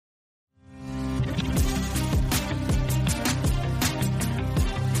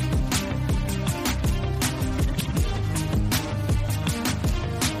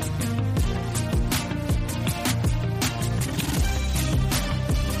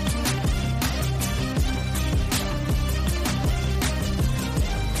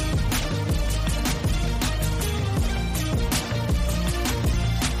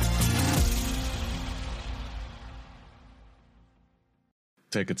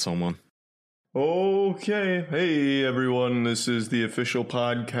Take it, someone. Okay. Hey, everyone. This is the official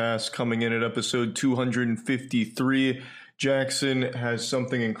podcast coming in at episode 253. Jackson has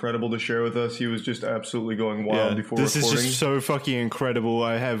something incredible to share with us. He was just absolutely going wild before recording. This is just so fucking incredible.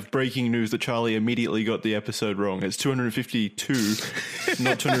 I have breaking news that Charlie immediately got the episode wrong. It's 252,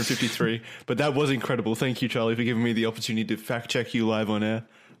 not 253. But that was incredible. Thank you, Charlie, for giving me the opportunity to fact check you live on air.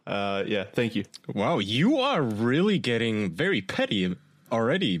 Thank you. Wow, you are really getting very petty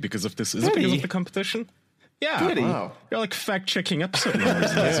already because of this. Is it because of the competition? Yeah, wow. You're like fact-checking episode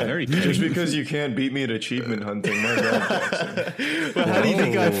numbers. That's very petty. Just because you can't beat me at achievement hunting, my God, Jackson. Well, how do you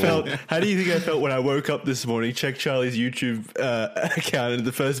think I felt? How do you think I felt when I woke up this morning, checked Charlie's YouTube account, and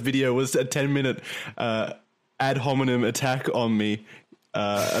the first video was a 10-minute ad hominem attack on me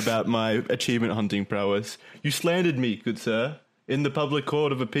about my achievement hunting prowess? You slandered me, good sir, in the public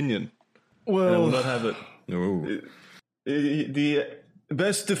court of opinion. Well, and I will not have it. No. The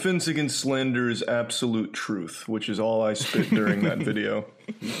best defense against slander is absolute truth, which is all I spit during that video.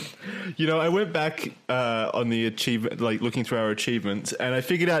 You know, I went back on the achievement, like looking through our achievements, and I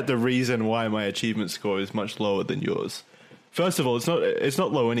figured out the reason why my achievement score is much lower than yours. First of all, it's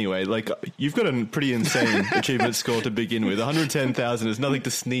not low anyway. Like, you've got a pretty insane achievement score to begin with. 110,000 is nothing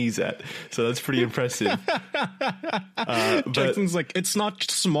to sneeze at, so that's pretty impressive. Jackson's like, it's not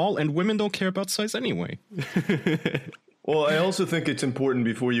small, and women don't care about size anyway. Well, I also think it's important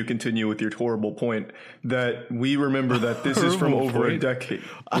before you continue with your horrible point that we remember that this is from over a decade.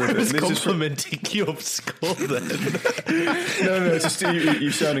 I was complimenting your score then. No, it's just,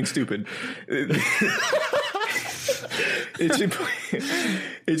 you're sounding stupid.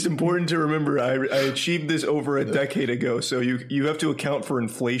 It's important to remember I achieved this over a decade ago, so you have to account for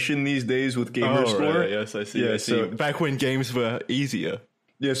inflation these days with gamer score. Right. Yes, I see. Yeah, I see. so back when games were easier.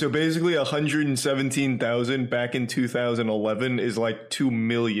 Yeah, so basically 117,000 back in 2011 is like 2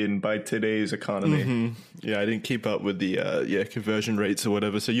 million by today's economy. Mm-hmm. Yeah, I didn't keep up with the conversion rates or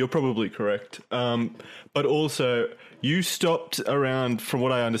whatever, so you're probably correct. But also, you stopped around, from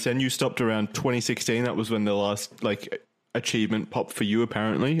what I understand, you stopped around 2016. That was when the last achievement popped for you,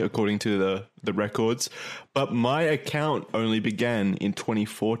 apparently, according to the records. But my account only began in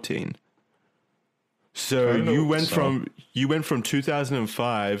 2014. So you went from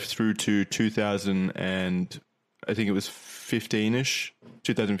 2005 through to 2000 and I think it was 15ish,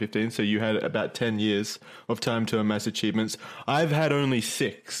 2015. So you had about 10 years of time to amass achievements. I've had only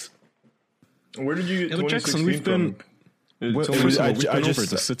 6. Where did you get 2016 Jackson, we've been from? over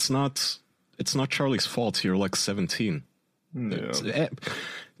this. It's not Charlie's fault. You're like 17. Yeah.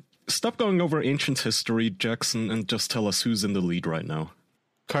 Stop going over ancient history, Jackson, and just tell us who's in the lead right now.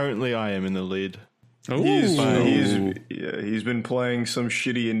 Currently, I am in the lead. He's been playing some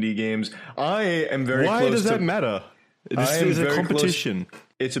shitty indie games. I am very close. Why does that matter? This is a competition.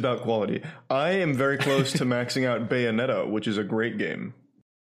 It's about quality. I am very close to maxing out Bayonetta, which is a great game.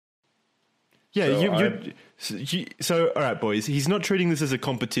 Yeah, so all right, boys. He's not treating this as a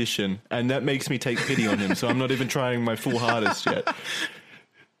competition, and that makes me take pity on him. So I'm not even trying my full hardest yet.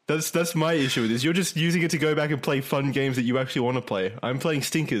 That's my issue with this. You're just using it to go back and play fun games that you actually want to play. I'm playing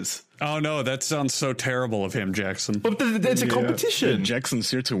stinkers. Oh no, that sounds so terrible of him, Jackson. But it's a competition. Yeah,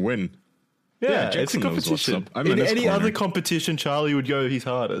 Jackson's here to win. Yeah, it's a competition. In any other competition, Charlie would go his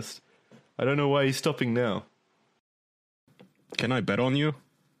hardest. I don't know why he's stopping now. Can I bet on you?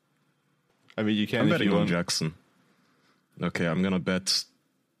 I mean, you can. I'm if betting you on want. Jackson. Okay, I'm gonna bet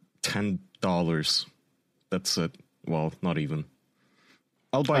 $10. That's it. Well, not even.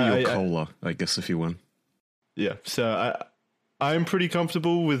 I'll buy you a cola, I guess, if you win. Yeah, so I'm pretty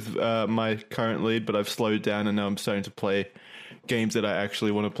comfortable with my current lead, but I've slowed down and now I'm starting to play games that I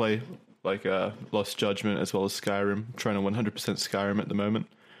actually want to play, like Lost Judgment as well as Skyrim. I'm trying to 100% Skyrim at the moment.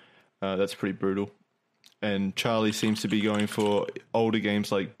 That's pretty brutal. And Charlie seems to be going for older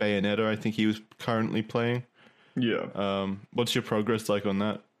games like Bayonetta, I think he was currently playing. Yeah. What's your progress like on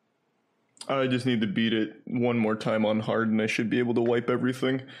that? I just need to beat it one more time on hard, and I should be able to wipe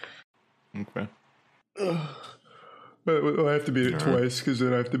everything. Okay. I have to beat it twice, because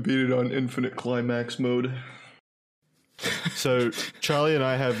then I have to beat it on infinite climax mode. So Charlie and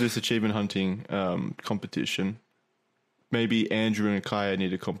I have this achievement hunting competition. Maybe Andrew and Kaya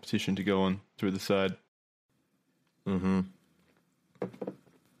need a competition to go on through the side. Mm-hmm.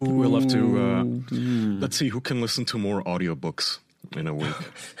 We'll have to, let's see who can listen to more audiobooks in a week.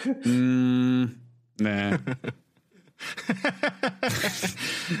 Nah.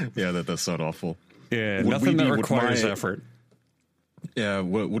 Yeah, that's not awful. Yeah, nothing that requires effort. Yeah,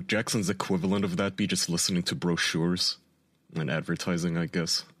 would Jackson's equivalent of that be just listening to brochures and advertising, I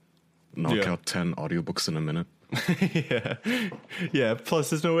guess? Knock out 10 audiobooks in a minute. Yeah. Yeah. Plus,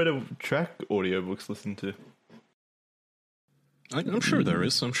 there's no way to track audiobooks listened to. I'm sure there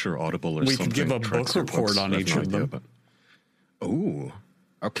is. I'm sure Audible or We something. could give a book report on each of them. Oh,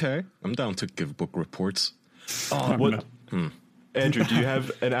 okay. I'm down to give book reports. Oh, what? Andrew, do you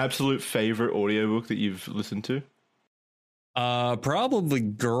have an absolute favorite audiobook that you've listened to? Probably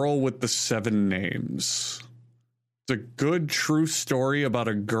Girl with the Seven Names. It's a good true story about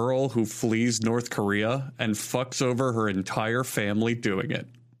a girl who flees North Korea and fucks over her entire family doing it.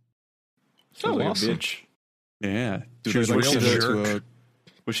 Sounds like awesome. a bitch. Yeah. Do She was they a like real send her jerk. to a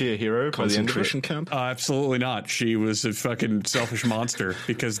Was she a hero by the end of it? concentration camp? Absolutely not. She was a fucking selfish monster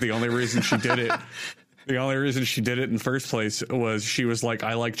because the only reason she did it in the first place was she was like,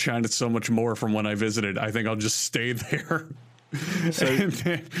 I like China so much more from when I visited. I think I'll just stay there. So,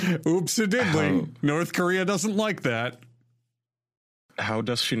 oops-a-diddly. North Korea doesn't like that. How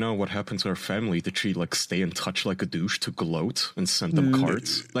does she know what happened to her family? Did she like stay in touch like a douche to gloat and send them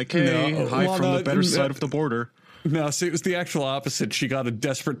cards? Like, hey, No, hi well, from no, the better no. side of the border. No, see, it was the actual opposite. She got a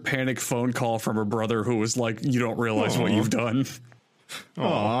desperate panic phone call from her brother who was like, you don't realize what you've done.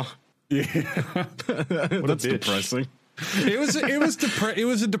 Aw, Yeah. that's depressing. It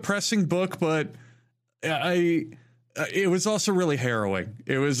was a depressing book, but it was also really harrowing.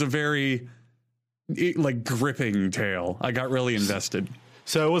 It was a very gripping tale. I got really invested.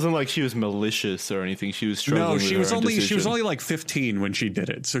 So it wasn't like she was malicious or anything. She was struggling No, with she her was own only decision. like 15 when she did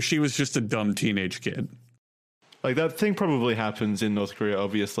it. So she was just a dumb teenage kid. Like, that thing probably happens in North Korea,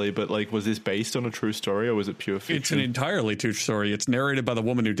 obviously, but like, was this based on a true story or was it pure fiction? It's an entirely true story. It's narrated by the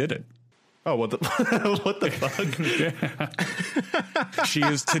woman who did it. Oh, what the what the fuck? Yeah. She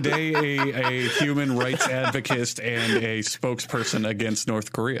is today a human rights advocate and a spokesperson against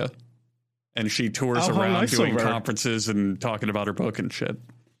North Korea. And she tours Oh, how around nice doing of her. conferences and talking about her book and shit.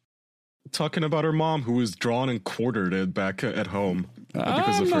 Talking about her mom who was drawn and quartered it back at home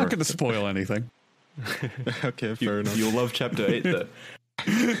because I'm of not her. going to spoil anything. Okay, fair enough. You'll love chapter 8, though.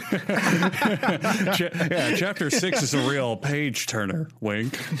 Chapter 6 is a real page turner.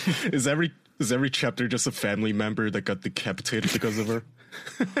 Wink. Is every chapter just a family member that got decapitated because of her?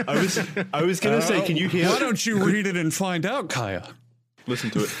 I was gonna say, can you hear? Why don't you read it and find out, Kaya? Listen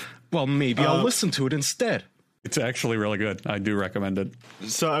to it. Well, maybe I'll listen to it instead. It's actually really good. I do recommend it.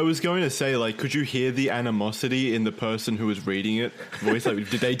 So I was going to say, like, could you hear the animosity in the person who was reading it? Voice, like,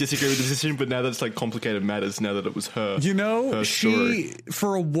 did they disagree with the decision? But now that's like complicated matters. Now that it was her, You know, her she, story.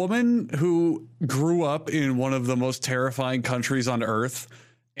 for a woman who grew up in one of the most terrifying countries on earth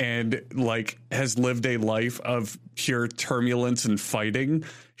and like has lived a life of pure turbulence and fighting,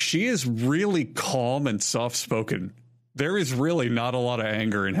 she is really calm and soft spoken. There is really not a lot of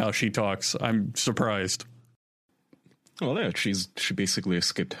anger in how she talks. I'm surprised. Well, yeah, she basically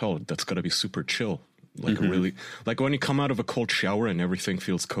escaped hell. That's got to be super chill. Like really, like when you come out of a cold shower and everything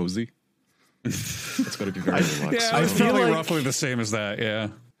feels cozy. It's got to be very relaxed. Yeah, I it's feel probably like- roughly the same as that. Yeah.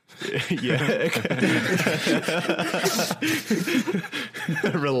 Yeah.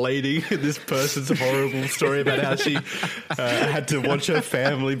 Relating this person's horrible story about how she had to watch her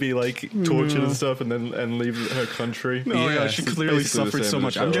family be like tortured and stuff, and then leave her country. Oh yeah, she it's clearly basically the suffered same so as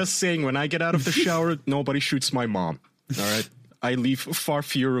much. the I'm shower. just saying, when I get out of the shower, nobody shoots my mom. All right, I leave far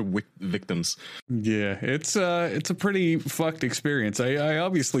fewer victims. Yeah, it's a pretty fucked experience. I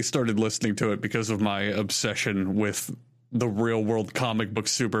obviously started listening to it because of my obsession with the real world comic book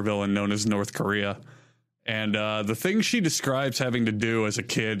supervillain known as North Korea. And the things she describes having to do as a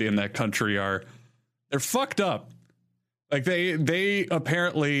kid in that country they're fucked up. Like they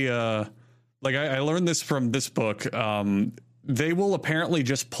apparently like I learned this from this book. They will apparently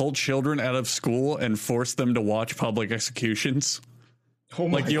just pull children out of school and force them to watch public executions. Oh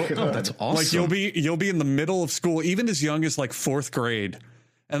my Like, god, That's awesome. Like you'll be in the middle of school, even as young as like 4th grade,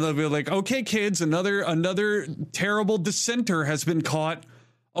 and they'll be like, "Okay, kids, another terrible dissenter has been caught.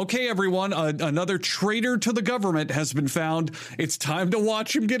 Okay, everyone, another traitor to the government has been found. It's time to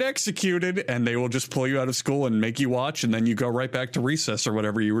watch him get executed." And they will just pull you out of school and make you watch, and then you go right back to recess or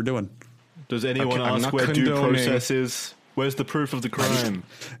whatever you were doing. Does anyone Okay, I'm ask not where due condoning- process is? Where's the proof of the crime?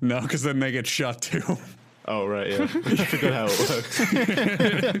 No, because then they get shot too. Oh, right, yeah. I forgot how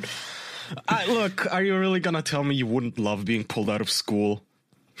it works. Look, are you really gonna tell me you wouldn't love being pulled out of school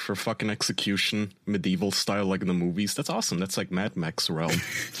for fucking execution, medieval style, like in the movies? That's awesome. That's like Mad Max realm.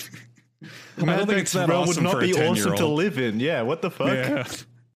 I don't think it's that Realm awesome would for not a be awesome to 10-year-old. live in. Yeah, what the fuck? Yeah.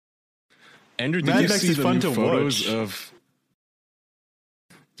 Andrew, did Mad you Max see is the fun new to photos watch. of?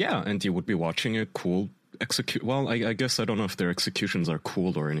 Yeah, and you would be watching a cool execute. Well, I guess I don't know if their executions are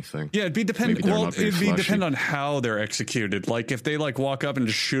cool or anything. Yeah, it'd be Maybe they're not very flashy. depend on how they're executed. Like if they like walk up and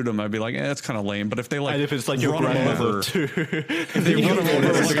just shoot them, I'd be like, that's kind of lame. But if they like, and if it's like your run 'em grandmother over, too, if they run them over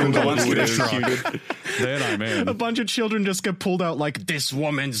with like a monster truck, then I'm in. A bunch of children just get pulled out like, this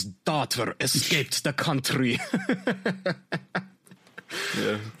woman's daughter escaped the country.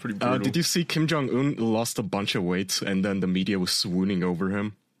 yeah, pretty brutal. Did you see Kim Jong-un lost a bunch of weight and then the media was swooning over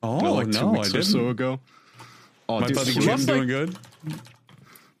him? Oh, like 2 weeks or so ago. Oh, My dude, buddy he Jim lost, doing like, good.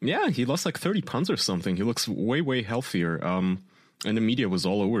 Yeah, he lost like 30 pounds or something. He looks way, way healthier. And the media was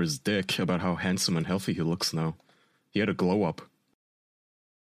all over his dick about how handsome and healthy he looks now. He had a glow up.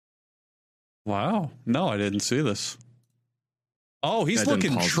 Wow. No, I didn't see this. Oh, he's I didn't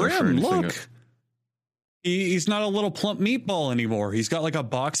looking pause there for trim. anything. Look. He's not a little plump meatball anymore. He's got like a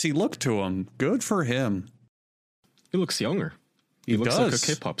boxy look to him. Good for him. He looks younger. He looks does.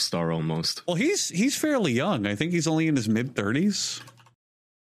 like a K-pop star almost. Well, he's fairly young. I think he's only in his mid-30s.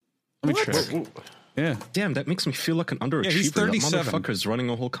 Let me check. Yeah. Damn, that makes me feel like an underachiever. Yeah, he's 37. That motherfucker's running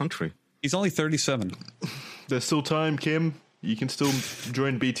a whole country. He's only 37. There's still time, Kim. You can still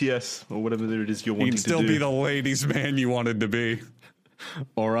join BTS or whatever it is you're wanting He'd to still do. be the ladies' man you wanted to be.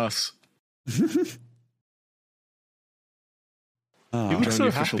 Or us. You look Join so the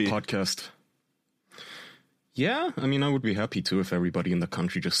official happy. podcast. Yeah, I mean, I would be happy too if everybody in the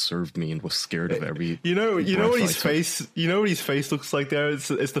country just served me and was scared of every. You know what breath his I took. face. You know what his face looks like there. It's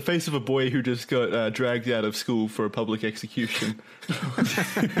the face of a boy who just got dragged out of school for a public execution.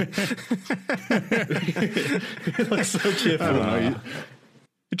 It looks so cheerful. I don't know.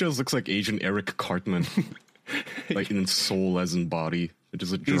 He just looks like Asian Eric Cartman, like in soul as in body. It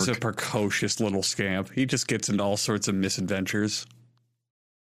is a jerk. He's a precocious little scamp. He just gets into all sorts of misadventures.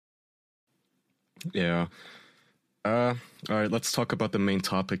 Yeah. All right, let's talk about the main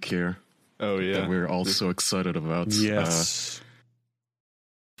topic here Oh yeah. that we're all so excited about. Yes.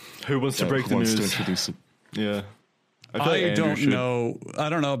 Who wants to break who the wants news? to introduce it? Yeah. feel like I Andrew don't should. know. I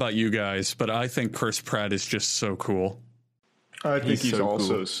don't know about you guys, but I think Chris Pratt is just so cool. I think He's he's so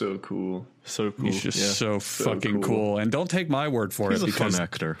also cool. so cool. So cool. He's just yeah. so fucking cool. And don't take my word for He's it a fun because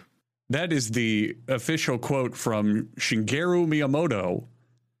actor. that is the official quote from Shigeru Miyamoto.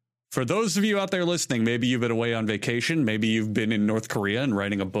 For those of you out there listening, maybe you've been away on vacation. Maybe you've been in North Korea and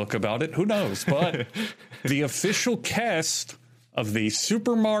writing a book about it. Who knows? But the official cast of the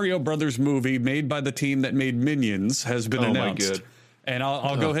Super Mario Brothers movie made by the team that made Minions has been announced. My God. And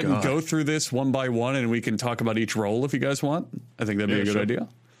I'll go ahead and go through this one by one, and we can talk about each role if you guys want. I think that'd be a good idea.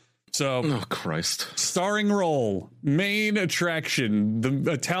 So, Oh, Christ. starring role, main attraction,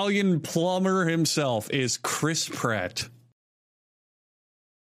 the Italian plumber himself is Chris Pratt.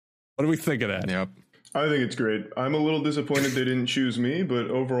 What do we think of that? Yep. I think it's great. I'm a little disappointed they didn't choose me, but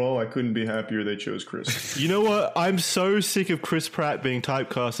overall, I couldn't be happier they chose Chris. You know what? I'm so sick of Chris Pratt being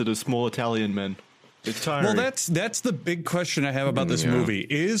typecasted as small Italian men. It's tiring. Well, that's the big question I have about this movie.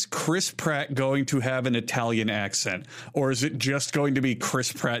 Is Chris Pratt going to have an Italian accent, or is it just going to be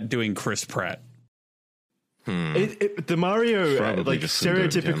Chris Pratt doing Chris Pratt? The Mario, Probably like just some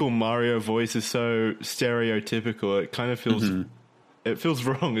dude, stereotypical Mario voice is so stereotypical. It kind of feels, it feels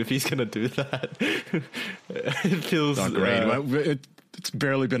wrong if he's going to do that. It feels Not great. It's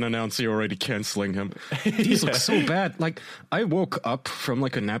barely been announced you're already canceling him. These look so bad. Like, I woke up from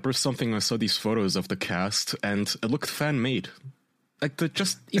like a nap or something. I saw these photos of the cast and it looked fan made. Like,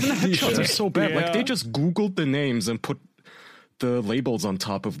 even the headshots are so bad. Like, they just Googled the names and put the labels on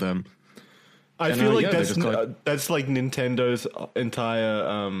top of them. I feel like yeah, that's like Nintendo's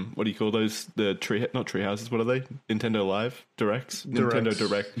entire what do you call those? The not tree houses. What are they? Nintendo Live Directs. Nintendo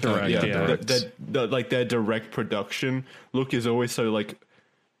Direct. Like their direct production look is always so like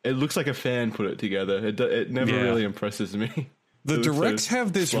it looks like a fan put it together. It never really impresses me. The It looks directs so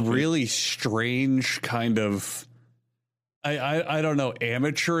have this fluffy. really strange kind of I don't know,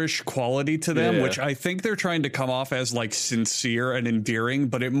 amateurish quality to them, Yeah. which I think they're trying to come off as like sincere and endearing,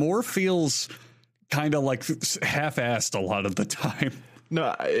 but it more feels kind of like half-assed a lot of the time.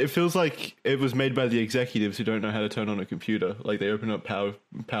 No, it feels like it was made by the executives who don't know how to turn on a computer. Like they open up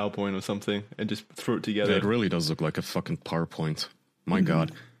PowerPoint or something and just threw it together. Yeah, it really does look like a fucking PowerPoint. My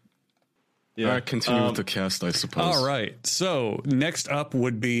God. Yeah. All right, continue with the cast, I suppose. All right. So next up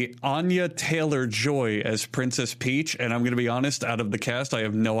would be Anya Taylor-Joy as Princess Peach. And I'm going to be honest, out of the cast, I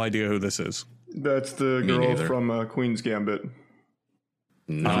have no idea who this is. That's the girl neither. from Queen's Gambit.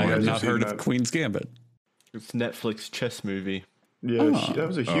 No, I have I've not seen heard of that. Queen's Gambit. It's Netflix chess movie. Yeah, that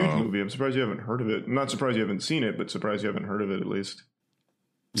was a huge movie. I'm surprised you haven't heard of it. I'm not surprised you haven't seen it, but surprised you haven't heard of it at least.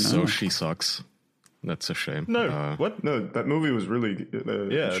 So she sucks. That's a shame. No, what? No, that movie was really.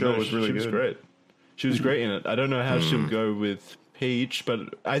 The show was really she was good. great. She was great in it. I don't know how she'll go with Peach,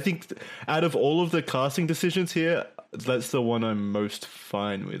 but I think out of all of the casting decisions here, that's the one I'm most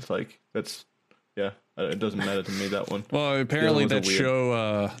fine with. Like, that's, yeah, it doesn't matter to me, that one. Well, apparently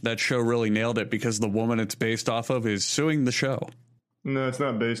that show really nailed it because the woman it's based off of is suing the show. No, it's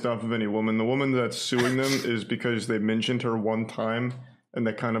not based off of any woman. The woman that's suing them is because they mentioned her one time and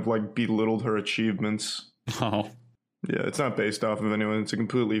they kind of like belittled her achievements. Oh. Yeah, it's not based off of anyone. It's a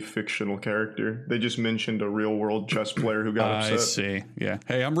completely fictional character. They just mentioned a real world chess player who got upset. I see. Yeah.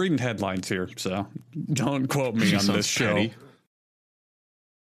 Hey, I'm reading headlines here, so don't quote me on this show. Petty.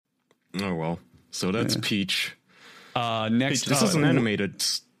 Oh, well. So that's Peach. Next, this is an animated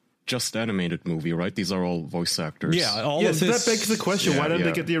movie, right? These are all voice actors. Yeah, all of so this. that begs the question: why don't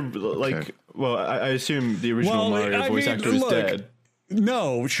they get the Okay. Well, I assume the original Mario voice actor is dead.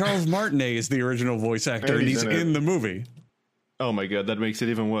 No, Charles Martinet is the original voice actor, and he's in the movie. Oh my god, that makes it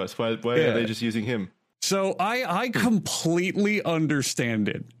even worse. Why are they just using him? So I completely understand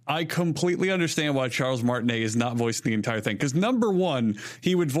it. I completely understand why Charles Martinet is not voicing the entire thing. Because number one,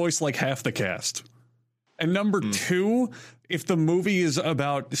 he would voice like half the cast. And number two, if the movie is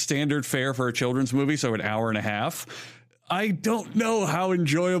about standard fare for a children's movie, so an hour and a half, I don't know how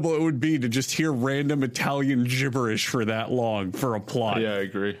enjoyable it would be to just hear random Italian gibberish for that long for a plot. Yeah, I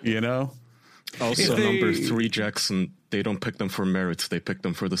agree. You know? Also, number 3, Jackson, they don't pick them for merits. They pick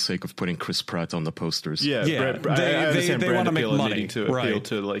them for the sake of putting Chris Pratt on the posters. Yeah, they want to make money. Needing to appeal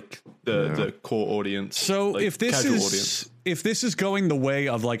to like the core audience. So like, if this is going the way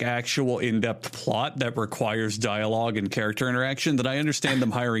of like actual in-depth plot that requires dialogue and character interaction, then I understand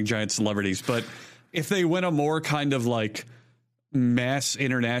them hiring giant celebrities. But if they went a more kind of like mass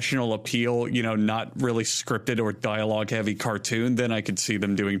international appeal, you know, not really scripted or dialogue heavy cartoon, then I could see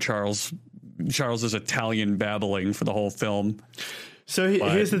them doing Charles's Italian babbling for the whole film. So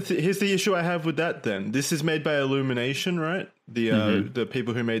here's the issue I have with that. Then this is made by Illumination, right? The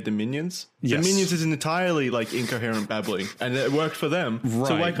people who made the Minions. Yes. The Minions is an entirely like incoherent babbling, and it worked for them. Right.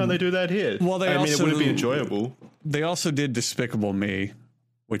 So why can't they do that here? Well, I mean, it wouldn't be enjoyable. They also did Despicable Me,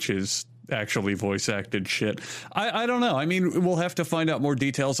 which is actually voice acted shit. I don't know. I mean, we'll have to find out more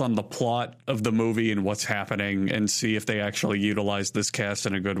details on the plot of the movie and what's happening and see if they actually utilize this cast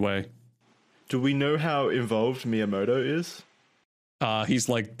in a good way. Do we know how involved Miyamoto is? He's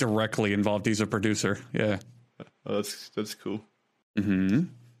like directly involved. He's a producer. Yeah. Oh, that's cool. Mm-hmm.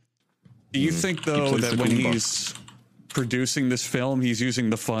 Do you think though that when he's producing this film, he's using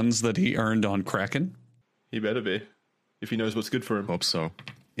the funds that he earned on Kraken? He better be, if he knows what's good for him. Hope so.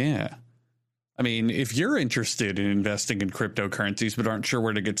 Yeah. I mean, if you're interested in investing in cryptocurrencies but aren't sure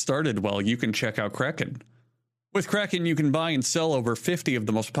where to get started, well, you can check out Kraken. With Kraken, you can buy and sell over 50 of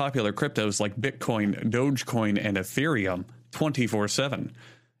the most popular cryptos like Bitcoin, Dogecoin, and Ethereum 24/7.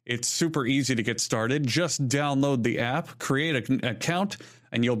 It's super easy to get started. Just download the app, create an account,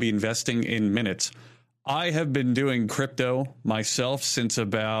 and you'll be investing in minutes. I have been doing crypto myself since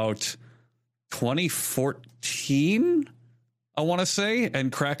about 2014, I want to say,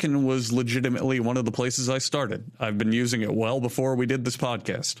 and Kraken was legitimately one of the places I started. I've been using it well before we did this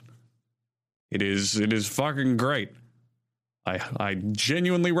podcast. It is fucking great. I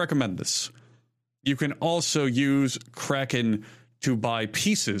genuinely recommend this. You can also use Kraken to buy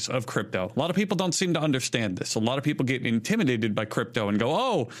pieces of crypto. A lot of people don't seem to understand this. A lot of people get intimidated by crypto and go,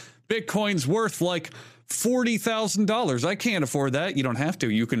 oh, Bitcoin's worth like $40,000. I can't afford that. You don't have to.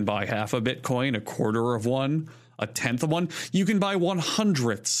 You can buy half a Bitcoin, a quarter of one, a tenth of one. You can buy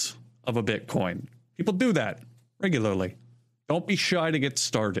 1/100th of a Bitcoin. People do that regularly. Don't be shy to get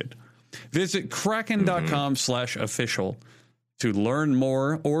started. Visit kraken.com/official to learn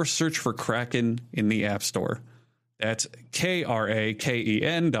more or search for Kraken in the App Store. That's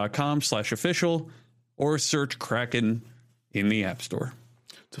kraken.com/official or search Kraken in the App Store.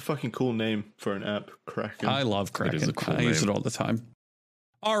 It's a fucking cool name for an app, Kraken. I love Kraken. It is a cool I use it name. all the time.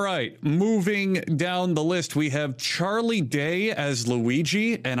 All right, moving down the list, we have Charlie Day as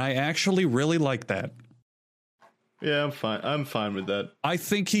Luigi, and I actually really like that. Yeah, I'm fine with that. I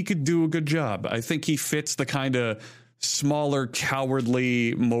think he could do a good job. I think he fits the kind of smaller,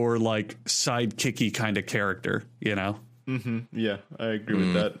 cowardly, more like sidekicky kind of character, you know? Mm-hmm. Yeah, I agree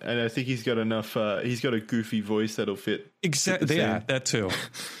with that. And I think he's got enough, he's got a goofy voice that'll fit. Exactly. Yeah, that too.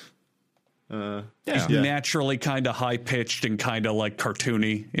 He's naturally kind of high pitched and kind of like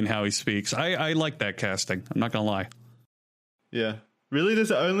cartoony in how he speaks. I like that casting. I'm not going to lie. Yeah. Really,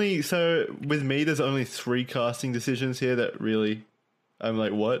 there's only 3 casting decisions here that really, I'm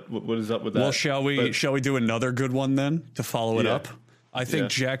like, what is up with that? Well, shall we do another good one then to follow it up? I think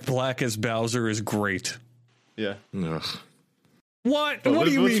Jack Black as Bowser is great. Yeah. Ugh. What? What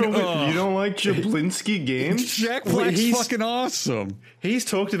do you What's mean? wrong with- you don't like Jablinski games? Jack Black's fucking awesome. He's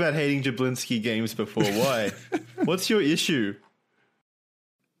talked about hating Jablinski games before. Why? What's your issue?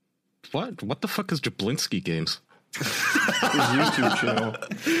 What the fuck is Jablinski Games? His YouTube channel.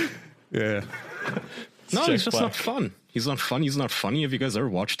 Yeah. No, Jack he's just Black. not fun. He's not fun. He's not funny. Have you guys ever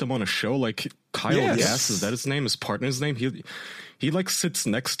watched him on a show? Like Kyle Yes. Gass, is that his name? His partner's name? He like sits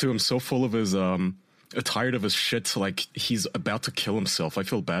next to him so full of his tired of his shit, like he's about to kill himself. I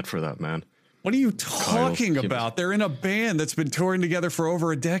feel bad for that man. What are you talking Kyle. about? They're in a band that's been touring together for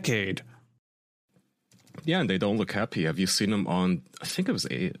over a decade. Yeah, and they don't look happy. Have you seen him on, I think it was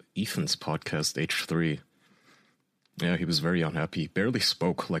Ethan's podcast, H3. Yeah, he was very unhappy. He barely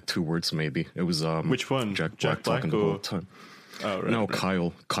spoke, like 2 words maybe. It was Which one? Jack Jack Black talking Black the or- whole time. Oh, right. No, right.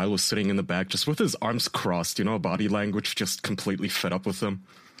 Kyle. Kyle was sitting in the back just with his arms crossed, you know, body language, just completely fed up with him.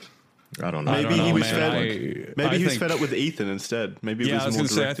 I don't know. Maybe I don't he know, was man. fed. Maybe he was fed up with Ethan instead. Maybe it Yeah, I was more going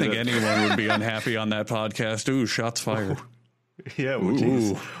to say, I think directed at- anyone would be unhappy on that podcast. Ooh, shots fired. Yeah, well,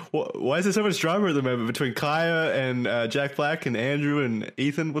 jeez. Why is there so much drama at the moment between Kaya and Jack Black and Andrew and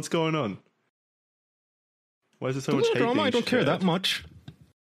Ethan? What's going on? Why is there so much hate? drama. being I don't care shared? that much.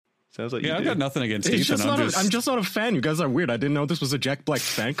 Sounds like Yeah, you I've do. got nothing against It's Ethan. just I'm just not a fan. You guys are weird. I didn't know this was a Jack Black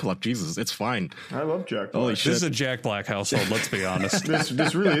fan club. Jesus, it's fine. I love Jack Black. Holy This shit. is a Jack Black household, let's be honest.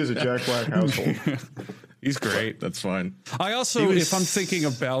 This really is a Jack Black household. He's great. That's fine. I also, if I'm thinking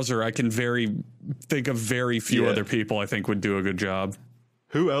of Bowser, I can think of very few Yeah. other people I think would do a good job.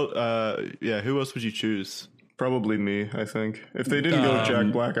 Who else? Who else would you choose? Probably me, I think. If they didn't go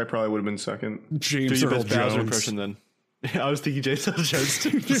Jack Black, I probably would have been second. Do James your Earl best Bowser Jones. impression then. I was thinking James Earl Jones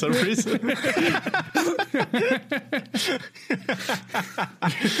too, for some reason.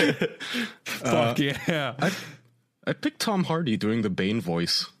 Fuck yeah. I picked Tom Hardy doing the Bane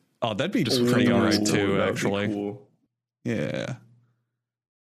voice. Oh, that'd be Just pretty Ooh, all right Ooh, too, that'd be actually. cool. Yeah.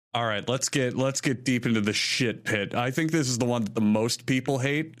 All right, let's get deep into the shit pit. I think this is the one that the most people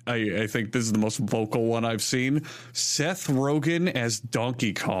hate. I think this is the most vocal one I've seen. Seth Rogen as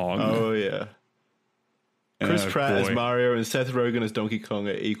Donkey Kong. Oh yeah. Chris Pratt as boy. Mario and Seth Rogen as Donkey Kong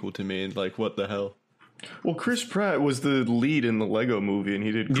are equal to me. And like, what the hell? Well, Chris Pratt was the lead in the Lego movie, and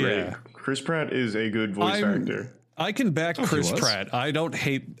he did great. Yeah. Chris Pratt is a good voice actor. I can back Chris was. Pratt. I don't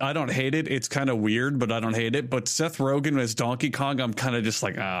hate it. It's kind of weird, but I don't hate it. But Seth Rogen as Donkey Kong, I'm kind of just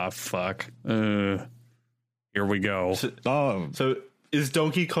like, fuck. Here we go. Oh, So is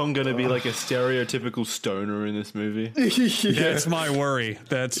Donkey Kong going to be like a stereotypical stoner in this movie? That's my worry.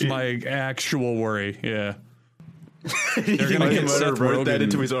 That's my actual worry. Yeah. They're gonna get Seth wrote that Rogen.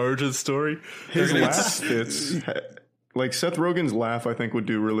 into his origin story. His laugh fits. Like Seth Rogen's laugh, I think would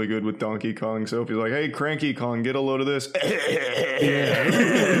do really good with Donkey Kong. So if he's like, "Hey, Cranky Kong, get a load of this,"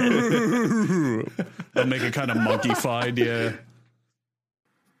 They'll make it kind of monkeyfied. Yeah.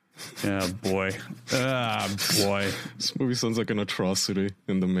 Yeah, boy. Boy. this movie sounds like an atrocity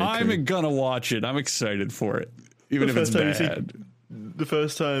in the making. I'm gonna watch it. I'm excited for it, even if it's first time you see- bad. The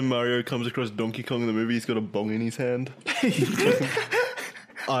first time Mario comes across Donkey Kong in the movie, he's got a bong in his hand.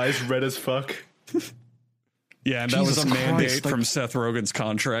 Eyes red as fuck. Yeah, and that was Jesus a mandate Christ, like- from Seth Rogen's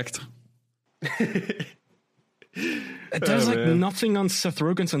contract. There's like man. nothing on Seth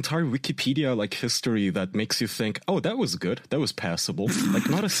Rogen's entire Wikipedia like history that makes you think, oh, that was good, that was passable. Like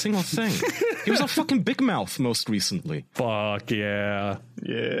not a single thing. He was a fucking Big Mouth most recently. Fuck yeah.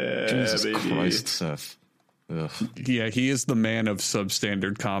 yeah, Jesus baby. Christ, Seth. Ugh. Yeah, he is the man of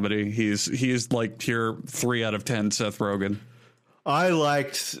substandard comedy. He is like pure 3 out of 10 Seth Rogen. I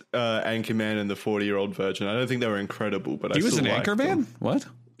liked Anchorman and the 40-Year-Old Virgin. I don't think they were incredible, but He I was an still liked Anchorman? them. What?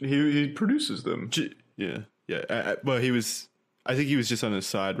 He produces them. Yeah. Well, he was. I think he was just on a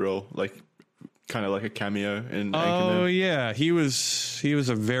side role, like kind of like a cameo in Oh Anchorman. yeah, he was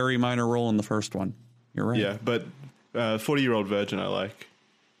a very minor role in the first one. You're right. Yeah, but 40-Year-Old Virgin, I like.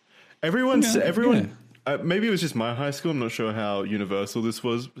 Everyone. Maybe it was just my high school. I'm not sure how universal this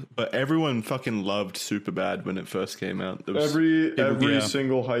was, but everyone fucking loved Superbad when it first came out. There was- Every Yeah.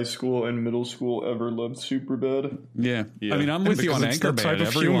 single high school and middle school ever loved Superbad. Yeah. Yeah. I mean, I'm with you on Because it's that Anchorman. type of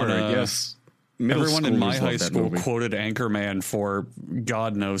Everyone, humor, yes. Middle everyone in my schoolers high love that school movie. quoted Anchorman for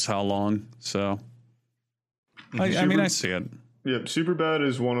God knows how long. So, I mean, I see it. Yep, Superbad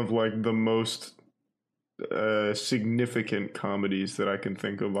is one of like the most significant comedies that I can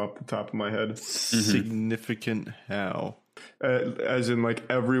think of off the top of my head. significant how? As in, like,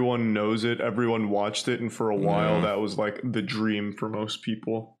 everyone knows it, everyone watched it, and for a while that was like the dream for most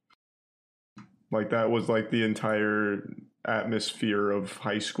people. Like that was like the entire atmosphere of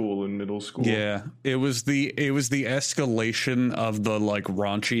high school and middle school. Yeah, it was the escalation of the like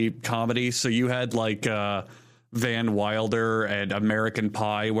raunchy comedy. So you had like Van Wilder and American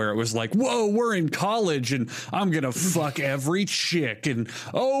Pie, where it was like, whoa, we're in college and I'm gonna fuck every chick, and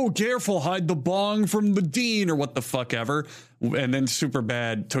oh, careful, hide the bong from the dean, or what the fuck ever. And then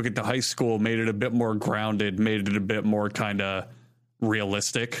Superbad took it to high school, made it a bit more grounded, made it a bit more kind of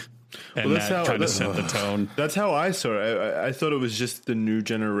realistic, and that kind of set the tone. That's how I saw it. I thought it was just the new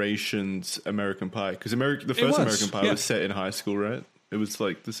generation's American Pie, because the first American Pie was set in high school, right? It was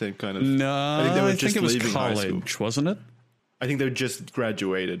like the same kind of. No, I think it was college, wasn't it? I think they just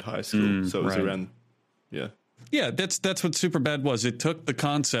graduated high school, so it was around. Yeah. Yeah, that's what Superbad was. It took the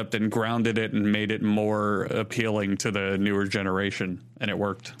concept and grounded it and made it more appealing to the newer generation, and it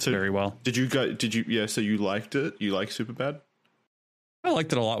worked very well. Did you? Yeah. So you liked it? You like Superbad? I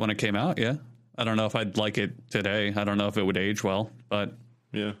liked it a lot when it came out. Yeah. I don't know if I'd like it today. I don't know if it would age well, but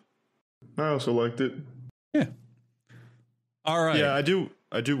yeah. I also liked it. Yeah. All right. Yeah,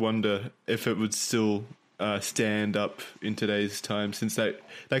 I do wonder if it would still stand up in today's time, since I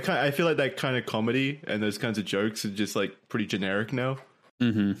feel like that kind of comedy and those kinds of jokes are just like pretty generic now.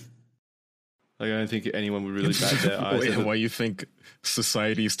 Mm-hmm. Like, I don't think anyone would really bat their eyes. Why you think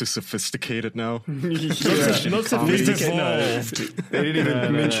society is too sophisticated now? Not sophisticated. No. They didn't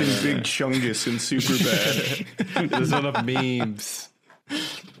even mention Big Chungus in Superbad. There's not enough memes.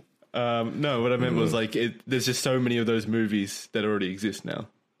 No, what I meant was like there's just so many of those movies that already exist now.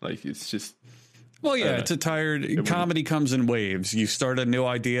 Like, it's just. Well, yeah, it's a tired comedy comes in waves. You start a new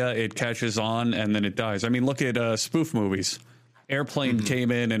idea, it catches on, and then it dies. I mean, look at spoof movies. Airplane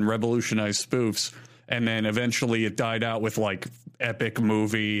came in and revolutionized spoofs, and then eventually it died out with like Epic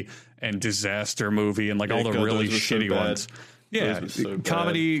Movie and Disaster Movie and like all the really shitty ones. Yeah,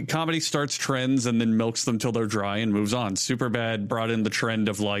 comedy starts trends and then milks them till they're dry and moves on. Superbad brought in the trend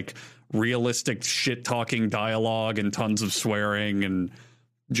of like realistic shit talking dialogue and tons of swearing and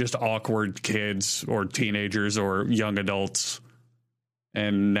just awkward kids or teenagers or young adults.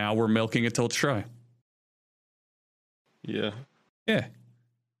 And now we're milking it till it's dry. Yeah. Yeah.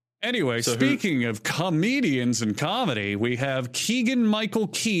 Anyway, so speaking of comedians and comedy, we have Keegan-Michael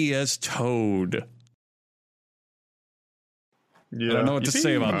Key as Toad. Yeah. I don't know what to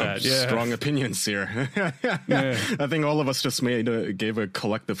say about that. Yeah. Strong opinions here. Yeah. I think all of us just gave a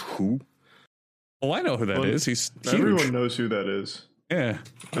collective who. Oh, I know who that is. He's huge. Everyone knows who that is. Yeah.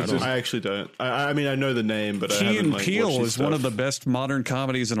 I actually don't. I mean, I know the name, but Key I haven't. and Peele is one of the best modern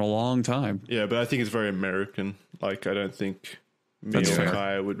comedies in a long time. Yeah, but I think it's very American. Like, I don't think me or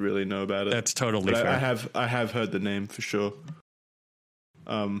Kaya would really know about it. That's totally fair. I have heard the name for sure.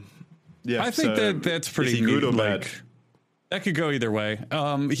 Yeah, I think that's pretty good or bad? That could go either way.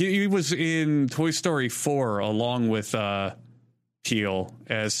 He was in Toy Story 4 along with Peele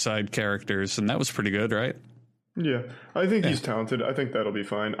as side characters, and that was pretty good, right? Yeah, I think he's talented. I think that'll be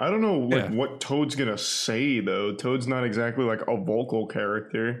fine. I don't know what Toad's gonna say though. Toad's not exactly like a vocal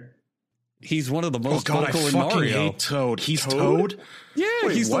character. He's one of the most vocal in Mario. I fucking hate Toad. He's Toad? Yeah,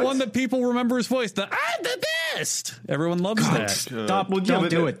 Wait, he's what? the one that people remember his voice. I'm the best. Everyone loves that. Stop! Don't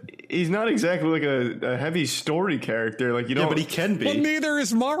do it. He's not exactly like a heavy story character. Like, you know, Yeah, but he can be. Well, neither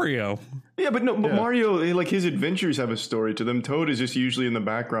is Mario. Yeah, but Mario, like, his adventures have a story to them. Toad is just usually in the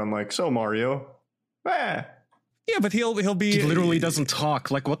background, like, so Mario. Yeah, but he'll be. He literally doesn't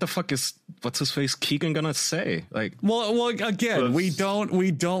talk. Like, what the fuck is what's his face Keegan gonna say? Like, well, again, we don't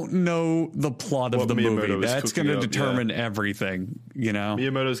know the plot of the movie. That's going to determine everything. You know,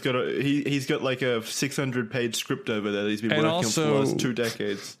 Miyamoto's got he's got like a 600-page script over there that he's been working on for the last 2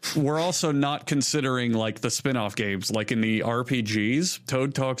 decades. We're also not considering like the spin-off games, like in the RPGs.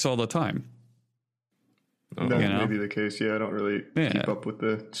 Toad talks all the time. That may be the case. Yeah, I don't really keep up with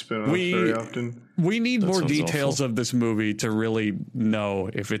the spin-offs very often. We need more details of this movie to really know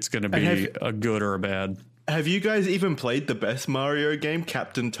if it's going to be a good or a bad. Have you guys even played the best Mario game,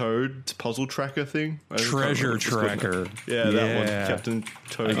 Captain Toad's puzzle tracker thing? Treasure Tracker. Yeah, that one. Captain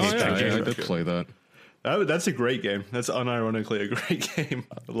Toad. I did play that. That's a great game. That's unironically a great game.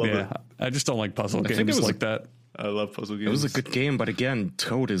 I love it. I just don't like puzzle games like that. I love puzzle games. It was a good game, but again,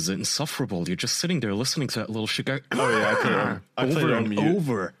 Toad is insufferable. You're just sitting there listening to that little shit guy. Oh yeah, I played it on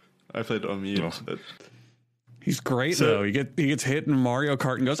mute. I played it on mute. Oh. He's great though. He gets hit in Mario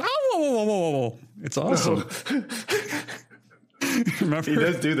Kart and goes, "Oh, whoa. It's awesome." Remember? He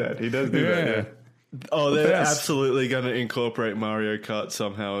does do that. that. Yeah. Oh, they're absolutely going to incorporate Mario Kart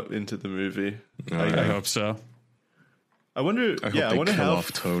somehow into the movie. I hope so. I wonder. I wonder how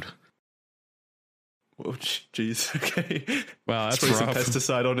off Toad. Oh, jeez. Okay. Wow, that's rough. Some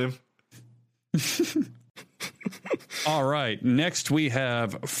pesticide on him. All right. Next, we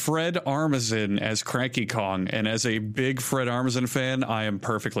have Fred Armisen as Cranky Kong, and as a big Fred Armisen fan, I am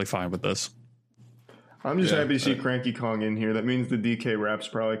perfectly fine with this. I'm just happy to see Cranky Kong in here. That means the DK rap's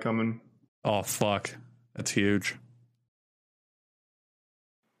probably coming. Oh, fuck. That's huge.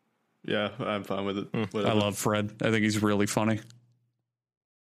 Yeah, I'm fine with it. I love Fred. I think he's really funny.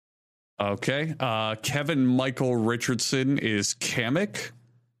 Okay. Kevin Michael Richardson is Kamek.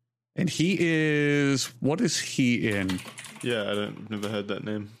 And he is... What is he in? Yeah, never heard that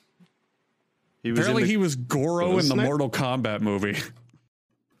name. Apparently he was Goro in the Mortal Kombat movie.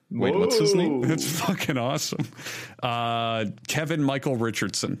 Wait, what's his name? It's fucking awesome. Kevin Michael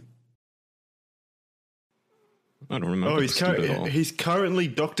Richardson. I don't remember. Oh, he's currently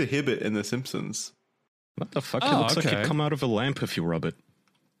Dr. Hibbert in The Simpsons. What the fuck? It looks like he'd come out of a lamp if you rub it.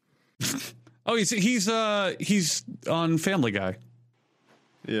 Oh, he's on Family Guy.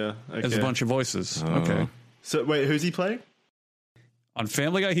 Yeah, okay. Has a bunch of voices. Okay. So wait, who's he playing? On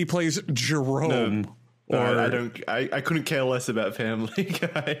Family Guy, he plays Jerome. No, I couldn't care less about Family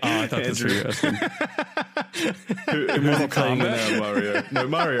Guy. Oh, I thought this was asking. Who's he playing now, Mario? No,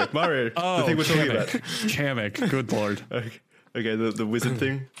 Mario. Oh, the thing we're talking about. Kamek. Good lord. Okay, the wizard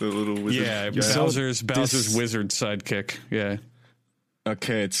thing, the little wizard. Yeah, guy. Bowser's wizard sidekick. Yeah.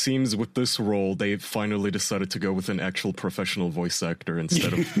 Okay, it seems with this role, they finally decided to go with an actual professional voice actor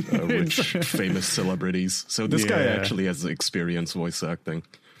instead of rich, famous celebrities. So this guy actually has experience voice acting.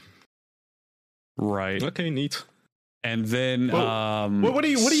 Right. Okay, neat. And then, what are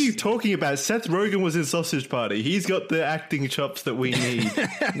you talking about? Seth Rogen was in Sausage Party. He's got the acting chops that we need.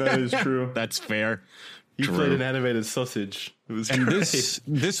 That is true. That's fair. He played an animated sausage. It was and great.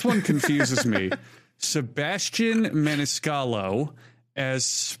 this one confuses me. Sebastian Maniscalco as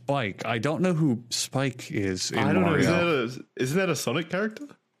Spike. I don't know who Spike is. I don't Mario. know. Isn't that a Sonic character?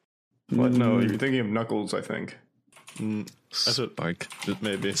 What? No, you're thinking of Knuckles, I think. Spike.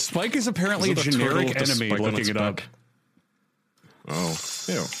 Maybe. Spike is apparently a generic enemy. Looking it up. Oh,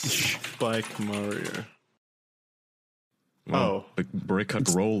 ew. Spike Mario. Wow, big breakout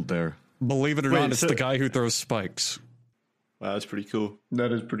roll there. Believe it or not, it's the guy who throws spikes. Wow, that's pretty cool.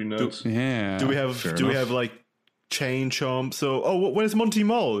 That is pretty nuts. Yeah. Do we have like chain chomps? Or where's Monty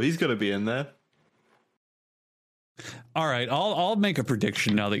Mole? He's got to be in there. All right, I'll make a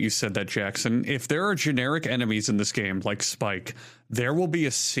prediction now that you said that, Jackson. If there are generic enemies in this game, like Spike, there will be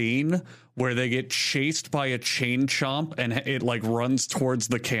a scene where they get chased by a chain chomp and it like runs towards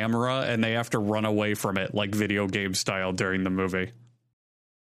the camera and they have to run away from it, like video game style during the movie.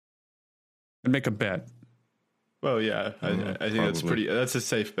 And make a bet. Well, yeah, I think that's a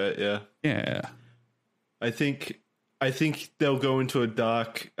safe bet. Yeah. Yeah. I think they'll go into a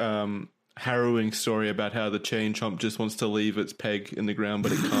dark, harrowing story about how the chain chomp just wants to leave its peg in the ground,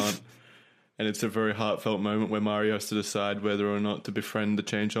 but it can't. And it's a very heartfelt moment where Mario has to decide whether or not to befriend the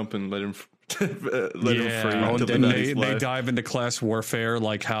chain chomp and let him free. And they dive into class warfare,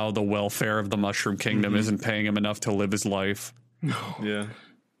 like how the welfare of the Mushroom Kingdom isn't paying him enough to live his life. Yeah.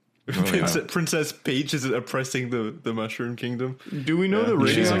 Princess Peach is oppressing the Mushroom Kingdom. Do we know the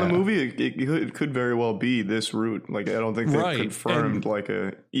rating on the movie? It could very well be this route. Like, I don't think they confirmed like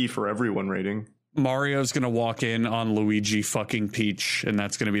a E for everyone rating. Mario's going to walk in on Luigi fucking Peach, and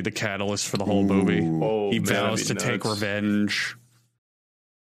that's going to be the catalyst for the whole movie. He vows to take revenge.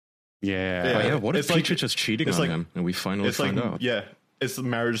 Yeah. What if Peach is just cheating on him, and we finally find out? Yeah, it's a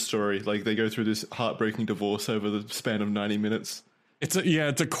marriage story. Like, they go through this heartbreaking divorce over the span of 90 minutes. It's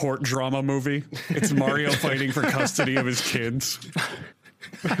a court drama movie. It's Mario fighting for custody of his kids.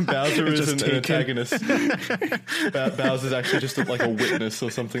 Bowser is an antagonist. Bowser's actually just like a witness or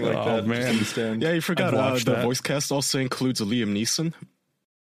something like that. Man. Understand. Yeah, you forgot the voice cast also includes Liam Neeson.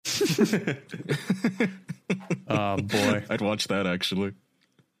 Oh boy, I'd watch that actually.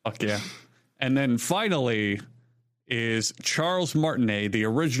 Fuck yeah. And then finally is Charles Martinet, the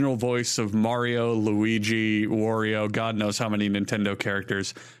original voice of Mario, Luigi, Wario, God knows how many Nintendo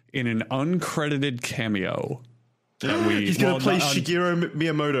characters, in an uncredited cameo. He's going to play Shigeru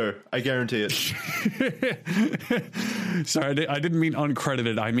Miyamoto. I guarantee it. Sorry, I didn't mean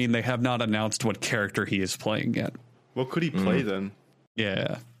uncredited. I mean they have not announced what character he is playing yet. What could he play then?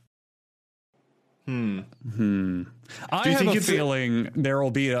 Yeah. I have a feeling there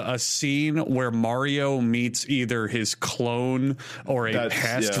will be a scene where Mario meets either his clone or a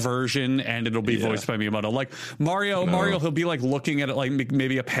past version, and it'll be voiced by Miyamoto. Like Mario, he'll be like looking at it like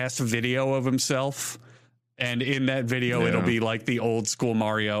maybe a past video of himself. And in that video, it'll be like the old school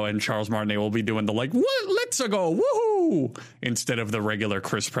Mario, and Charles Martinet will be doing the like, what? Let's go, woohoo! Instead of the regular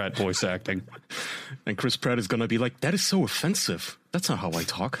Chris Pratt voice acting. And Chris Pratt is going to be like, that is so offensive. That's not how I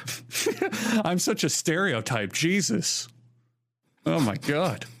talk. I'm such a stereotype. Jesus. Oh my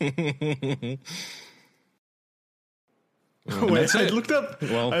God. Wait, I looked up.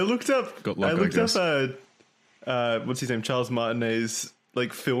 Well, I looked up. good luck, I looked I guess. up. What's his name? Charles Martinet's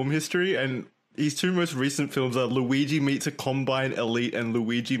like film history, and his two most recent films are Luigi Meets a Combine Elite and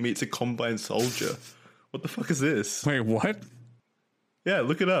Luigi Meets a Combine Soldier. What the fuck is this? Wait, what? Yeah,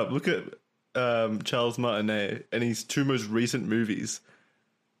 look it up. Look at Charles Martinet and his two most recent movies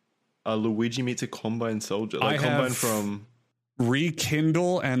are Luigi Meets a Combine Soldier. Like I Combine have- from.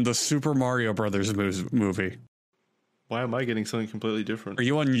 Rekindle and the Super Mario Brothers movie. Why am I getting something completely different? Are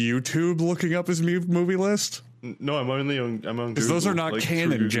you on YouTube looking up his movie list? No, I'm on. Because those are not like, through canon,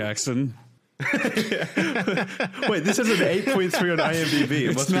 Google. Jackson. Wait, this has an 8.3 on IMDb. It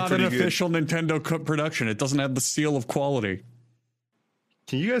It's must be not an pretty good. official Nintendo production. It doesn't have the seal of quality.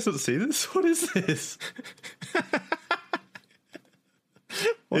 Can you guys not see this? What is this?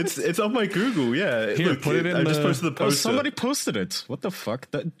 It's on my Google. Yeah, Here, put it in I just the- posted the Oh, poster. somebody posted it. What the fuck?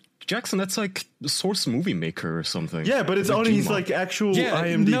 Jackson, that's like Source Movie Maker or something. Yeah, but it's Like on his Gmod. like actual Yeah,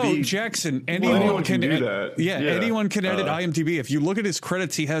 IMDb. no, Jackson. Anyone anyone can can do ed- that. Yeah, Yeah. anyone can edit IMDb. If you look at his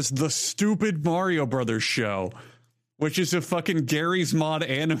credits, he has the stupid Mario Brothers show, which is a fucking Gary's Mod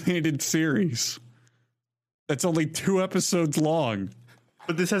animated series. That's only 2 episodes long.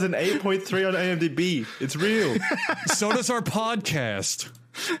 But this has an 8.3 on IMDb. It's real. So does our podcast.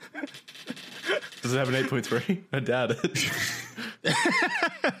 Does it have an 8.3? I doubt it.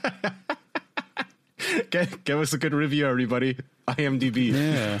 Give us a good review, everybody.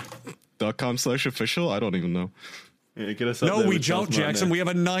 IMDb.com/official. I don't even know. Yeah, get us up No, there we with Charles don't, Jackson. Martinet. We have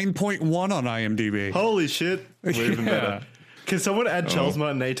a 9.1 on IMDb. Holy shit. We're even Yeah. better. Can someone add Charles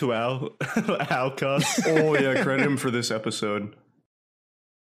Martinet to our cast? Oh yeah, credit him for this episode.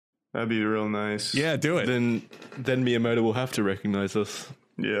 That'd be real nice. Yeah, do it. then Miyamoto will have to recognize us.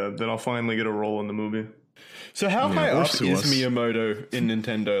 Yeah, then I'll finally get a role in the movie. So how high or up sue is us. Miyamoto in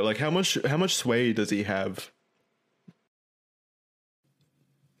Nintendo? Like how much sway does he have?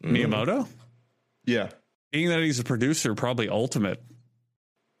 Miyamoto? Yeah. Being that he's a producer, probably ultimate.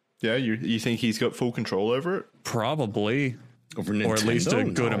 Yeah, you think he's got full control over it? Probably. Over Nintendo? Or at least a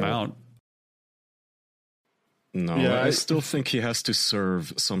good No. amount. No, Yeah, I I- still think he has to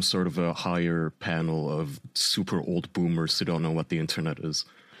serve some sort of a higher panel of super old boomers who don't know what the internet is.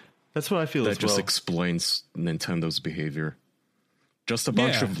 That's what I feel That as just well. explains Nintendo's behavior. Just a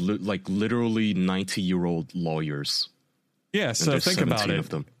bunch Yeah. of literally 90-year-old lawyers. Yeah, And so there's think about 17 it. of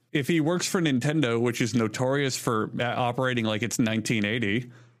them. If he works for Nintendo, which is notorious for operating like it's 1980,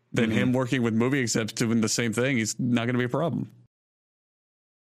 then him working with movie execs doing the same thing, he's not going to be a problem.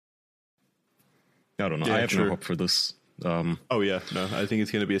 I don't know. Yeah, I have true. no hope for this. Oh yeah, no, I think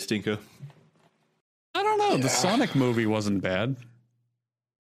it's going to be a stinker. I don't know. The Sonic movie wasn't bad.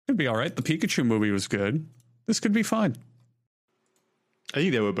 Could be all right. The Pikachu movie was good. This could be fine. I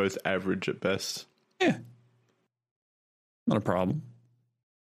think they were both average at best. Yeah. Not a problem.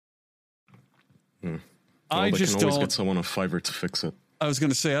 Well, I they just can always don't. get someone on Fiverr to fix it. I was going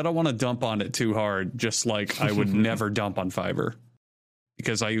to say, I don't want to dump on it too hard, just like I would never dump on Fiverr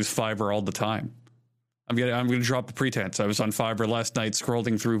because I use Fiverr all the time. I'm going to drop the pretense. I was on Fiverr last night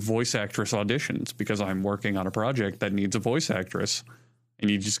scrolling through voice actress auditions because I'm working on a project that needs a voice actress. And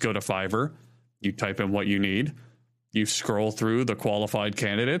you just go to Fiverr, you type in what you need, you scroll through the qualified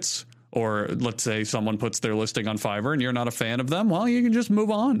candidates, or let's say someone puts their listing on Fiverr and you're not a fan of them, well, you can just move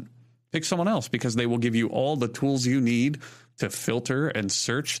on. Pick someone else because they will give you all the tools you need to filter and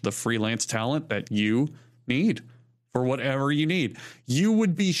search the freelance talent that you need for whatever you need. You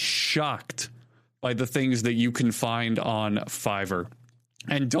would be shocked by the things that you can find on Fiverr.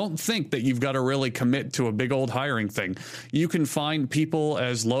 And don't think that you've got to really commit to a big old hiring thing. You can find people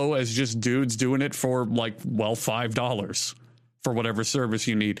as low as just dudes doing it for $5 for whatever service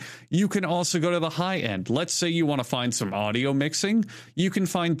you need. You can also go to the high end. Let's say you want to find some audio mixing. You can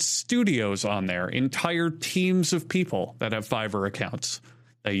find studios on there, entire teams of people that have Fiverr accounts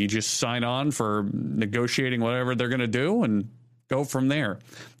that you just sign on for negotiating whatever they're going to do and go from there.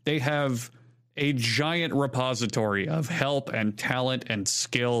 They have a giant repository of help and talent and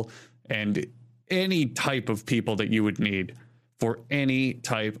skill and any type of people that you would need for any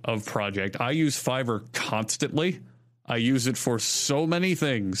type of project. I use Fiverr constantly. I use it for so many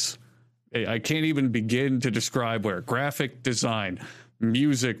things. I can't even begin to describe where graphic design,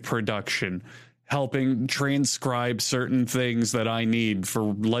 music production, helping transcribe certain things that I need for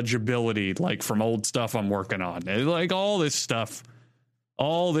legibility, like from old stuff I'm working on. Like all this stuff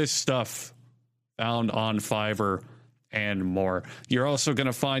found on Fiverr and more. You're also going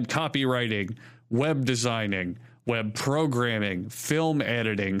to find copywriting, web designing, web programming, film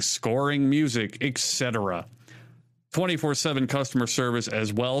editing, scoring music, etc. 24/7 customer service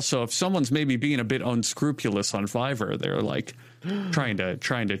as well. So if someone's maybe being a bit unscrupulous on Fiverr, they're like trying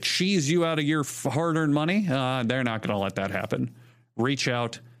to cheese you out of your hard-earned money, they're not going to let that happen. Reach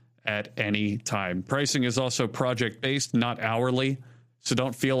out at any time. Pricing is also project-based, not hourly, so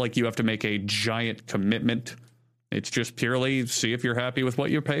don't feel like you have to make a giant commitment. It's just purely see if you're happy with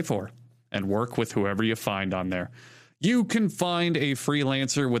what you pay for and work with whoever you find on there. You can find a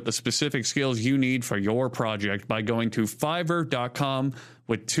freelancer with the specific skills you need for your project by going to Fiverr.com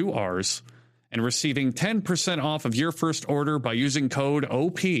with 2 R's and receiving 10% off of your first order by using code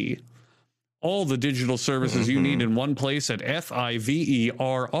OP. All the digital services you need in one place at Fiverr.com,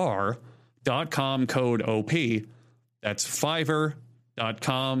 code OP. That's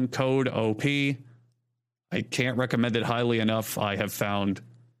Fiverr.com, code OP. I can't recommend it highly enough. I have found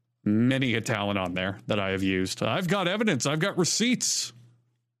many a talent on there that I have used. I've got evidence. I've got receipts.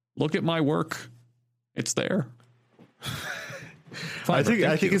 Look at my work. It's there. I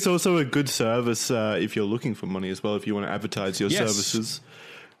think it's also a good service if you're looking for money as well. If you want to advertise your services,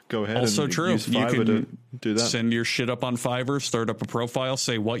 go ahead. Also and true. Use Fiverr you can to do that. Send your shit up on Fiverr, start up a profile,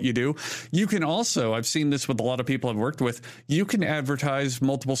 say what you do. You can also, I've seen this with a lot of people I've worked with, you can advertise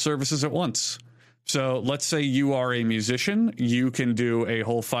multiple services at once. So let's say you are a musician, you can do a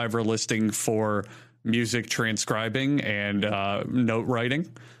whole Fiverr listing for music transcribing and note writing,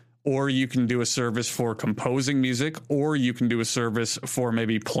 or you can do a service for composing music, or you can do a service for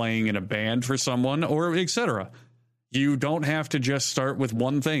maybe playing in a band for someone, or etc. You don't have to just start with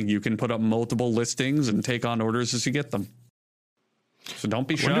one thing. You can put up multiple listings and take on orders as you get them. So don't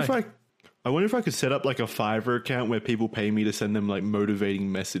be shy. I wonder if I could set up like a Fiverr account where people pay me to send them like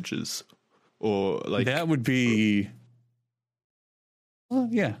motivating messages. Or like that would be, well,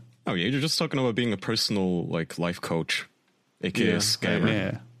 yeah. Oh yeah, you're just talking about being a personal like life coach, aka scammer.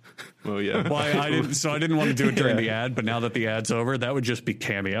 Yeah. Well, yeah. Well, I didn't want to do it during the ad, but now that the ad's over, that would just be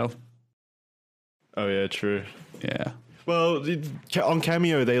Cameo. Oh yeah, true. Yeah. Well, on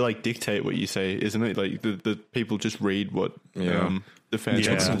Cameo they like dictate what you say, isn't it? Like the people just read what the fans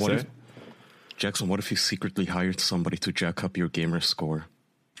Jackson, want to say. Jackson, what if you secretly hired somebody to jack up your gamer score?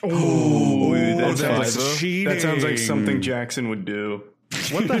 Oh, that's cheating. That sounds like something Jackson would do.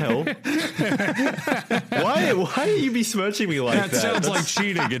 What the hell? Why do you besmirching me like that? That sounds like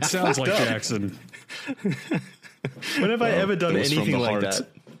cheating. It sounds like Jackson. When have I ever done anything like heart. that?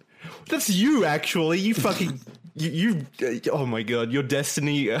 That's you, actually. You fucking... You oh my god, your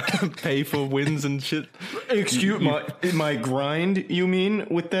destiny pay for wins and shit. Excuse my grind, you mean,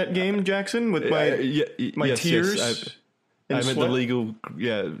 with that game, Jackson? With my tears? Yes, I meant the legal...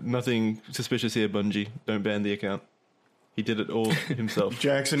 Yeah, nothing suspicious here, Bungie. Don't ban the account. He did it all himself.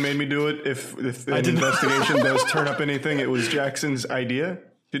 Jackson made me do it. If an investigation does turn up anything, it was Jackson's idea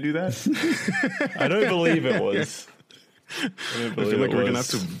to do that. I don't believe it was. I feel like we're gonna have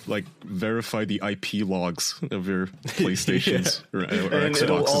to like verify the IP logs of your PlayStations or and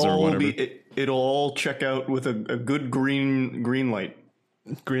Xboxes or whatever. It'll all check out with a good green light.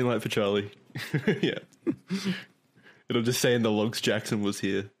 Green light for Charlie. Yeah. It'll just say in the logs Jackson was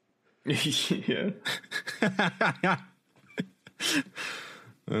here. Yeah.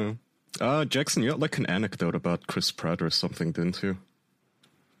 Jackson, you had like an anecdote about Chris Pratt or something, didn't you?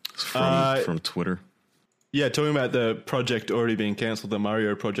 It's from Twitter. Yeah, talking about the project already being cancelled, the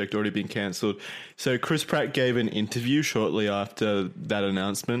Mario project already being cancelled. So Chris Pratt gave an interview shortly after that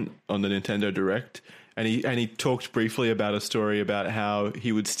announcement on the Nintendo Direct, and he talked briefly about a story about how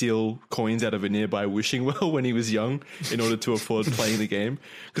he would steal coins out of a nearby wishing well when he was young in order to afford playing the game.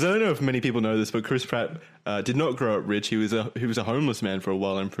 Because I don't know if many people know this, but Chris Pratt did not grow up rich. He was a homeless man for a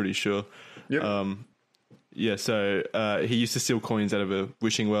while, I'm pretty sure. Yep. Yeah, so he used to steal coins out of a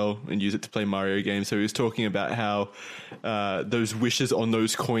wishing well and use it to play Mario games. So he was talking about how those wishes on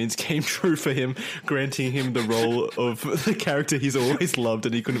those coins came true for him, granting him the role of the character he's always loved,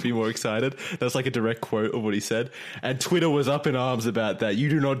 and he couldn't be more excited. That's like a direct quote of what he said. And Twitter was up in arms about that. You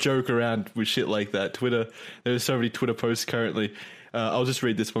do not joke around with shit like that. There's so many Twitter posts currently. I'll just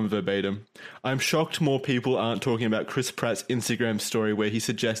read this one verbatim. I'm shocked more people aren't talking about Chris Pratt's Instagram story where he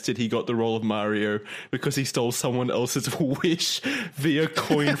suggested he got the role of Mario because he stole someone else's wish via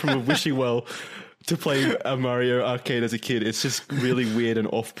coin from a wishing well to play a Mario arcade as a kid. It's just really weird and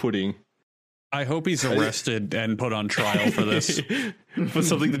off-putting. I hope he's arrested and put on trial for this. For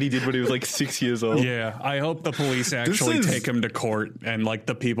something that he did when he was like 6 years old. Yeah, I hope the police actually take him to court and like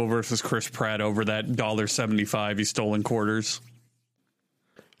the People versus Chris Pratt over that $1.75 he stole in quarters.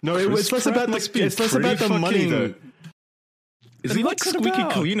 No, it's less about the money, though. Is he like squeaky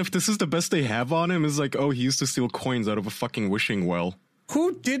clean if this is the best they have on him? Is like, oh, he used to steal coins out of a fucking wishing well.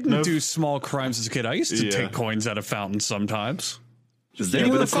 Who didn't do small crimes as a kid? I used to take coins out of fountains sometimes.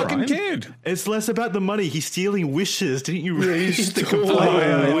 You were a fucking kid. It's less about the money. He's stealing wishes. Didn't you read the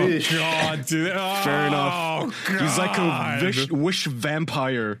Oh, wish? God, dude. Fair enough. God. He's like a wish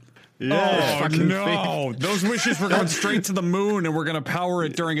vampire. Yeah. Oh, no. Those wishes were going straight to the moon, and we're going to power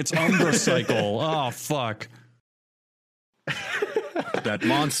it during its Umbra cycle. Oh, fuck. That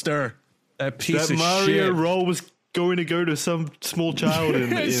monster. That piece That of Mario shit. roll was going to go to some small child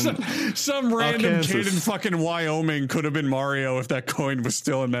in Some random Arkansas. kid in fucking Wyoming could have been Mario if that coin was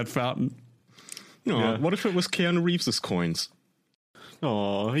still in that fountain. No, what if it was Keanu Reeves' coins?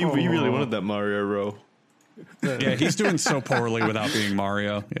 Oh, he really wanted that Mario roll. Yeah, he's doing so poorly without being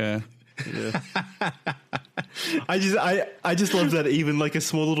Mario. Yeah. I just love that even like a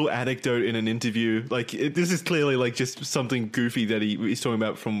small little anecdote in an interview. Like this is clearly like just something goofy that he's talking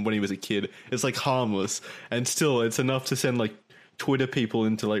about from when he was a kid. It's like harmless, and still it's enough to send like Twitter people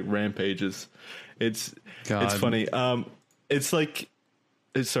into like rampages. It's funny. It's like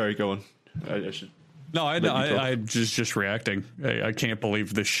sorry, go on. I should. No, I'm just reacting. I can't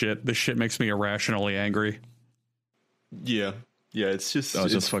believe this shit. This shit makes me irrationally angry. Yeah, it's just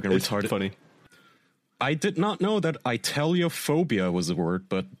just fucking retarded. Funny. I did not know that Italiophobia was a word,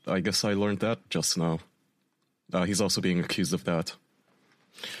 but I guess I learned that just now. He's also being accused of that.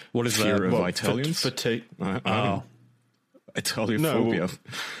 What is Fear that? of Well, Italians? Oh. Italiophobia.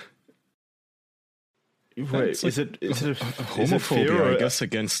 Wait, is it Homophobia, I guess,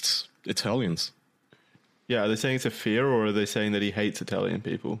 against Italians. Yeah, are they saying it's a fear, or are they saying that he hates Italian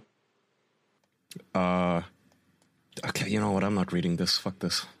people? Okay, you know what? I'm not reading this. Fuck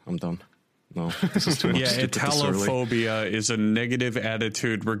this. I'm done. No, this is too much. Yeah, stupid this early. Italophobia is a negative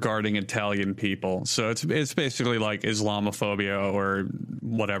attitude regarding Italian people. So it's basically like Islamophobia or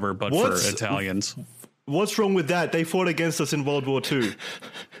whatever, but for Italians. What's wrong with that? They fought against us in World War II.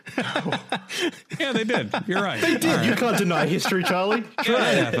 Yeah, they did. You're right. They did. You can't deny history, Charlie.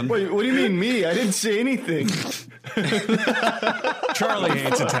 Wait, what do you mean me? I didn't say anything. Charlie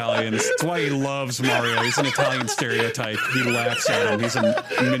hates Italians. That's why he loves Mario. He's an Italian stereotype. He laughs at him. He's a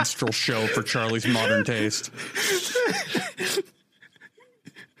minstrel show for Charlie's modern taste.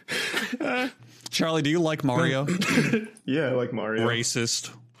 Charlie, do you like Mario? Yeah, I like Mario.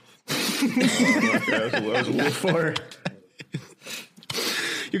 Racist. That was a little far.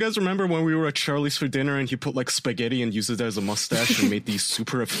 You guys remember when we were at Charlie's for dinner and he put like spaghetti and used it as a mustache and made these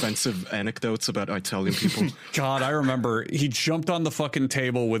super offensive anecdotes about Italian people? God, I remember he jumped on the fucking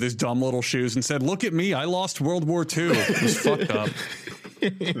table with his dumb little shoes and said, "Look at me, I lost World War II." It was fucked up.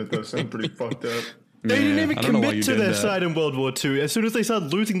 That does sound pretty fucked up. They didn't even I don't know why commit you to did their that. side in World War II. As soon as they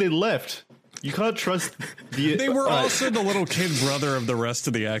started losing, they left. You can't trust the... They were also the little kid brother of the rest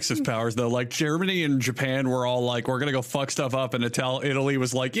of the Axis powers, though. Like, Germany and Japan were all like, we're going to go fuck stuff up, and Italy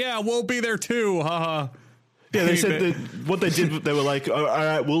was like, yeah, we'll be there too, haha. Yeah, they said that what they did, they were like, all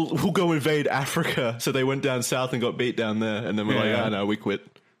right, we'll go invade Africa. So they went down south and got beat down there, and then we're like, no, we quit.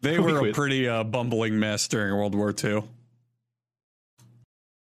 They were a pretty bumbling mess during World War II.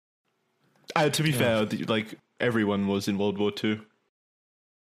 To be fair, like, everyone was in World War II.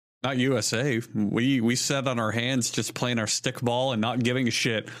 Not USA. We sat on our hands just playing our stickball and not giving a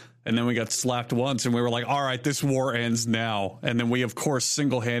shit. And then we got slapped once and we were like, all right, this war ends now. And then we, of course,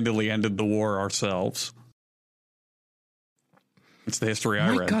 single-handedly ended the war ourselves. It's the history I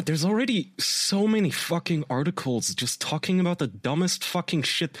read. My God, there's already so many fucking articles just talking about the dumbest fucking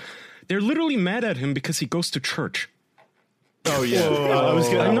shit. They're literally mad at him because he goes to church. Oh, yeah.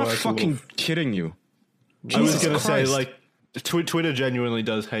 I'm not fucking kidding you. I was Jesus going to say, Christ. like, Twitter genuinely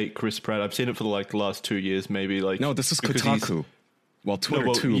does hate Chris Pratt. I've seen it for the last 2 years, maybe. Like, No, this is because Kotaku. Well,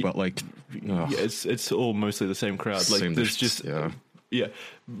 Twitter too, but like... Yeah, it's all mostly the same crowd. Like, Same, there's just... Yeah.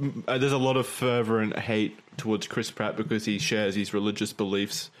 There's a lot of fervent hate towards Chris Pratt because he shares his religious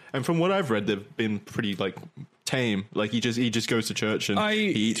beliefs. And from what I've read, they've been pretty, like, tame. Like, he just goes to church and he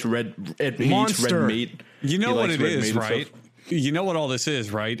eats red meat. You know what it is, stuff. right? You know what all this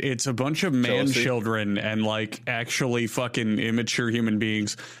is, right? It's a bunch of man-children and, like, actually fucking immature human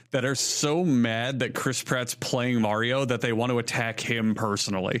beings that are so mad that Chris Pratt's playing Mario that they want to attack him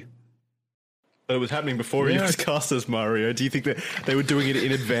personally. But it was happening before he was cast as Mario. Do you think that they were doing it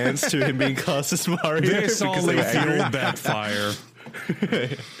in advance to him being cast as Mario? This only fueled that fire.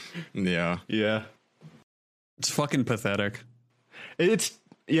 Yeah. Yeah. It's fucking pathetic. I don't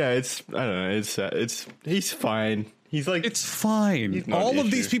know. He's fine. He's like, it's fine. All of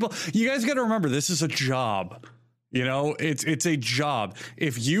these people, you guys got to remember, this is a job. You know, it's a job.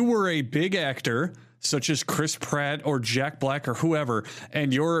 If you were a big actor such as Chris Pratt or Jack Black or whoever,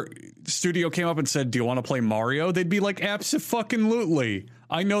 and your studio came up and said, do you want to play Mario? They'd be like, abso-fucking-lutely.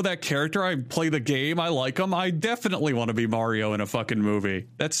 I know that character. I play the game. I like him. I definitely want to be Mario in a fucking movie.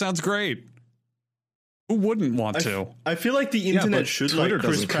 That sounds great. Who wouldn't want to? I feel like the internet should like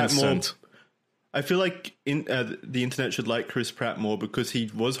Chris Pratt more. I feel like the internet should like Chris Pratt more because he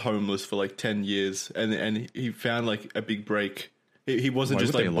was homeless for like 10 years and he found like a big break. He wasn't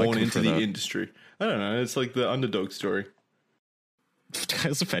just like born into the industry. I don't know. It's like the underdog story.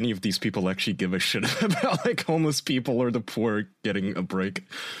 As if any of these people actually give a shit about like homeless people or the poor getting a break.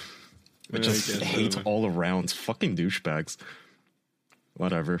 But just hate all around. Fucking douchebags.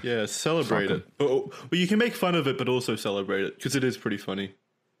 Whatever. Yeah, celebrate it. Well, you can make fun of it, but also celebrate it because it is pretty funny.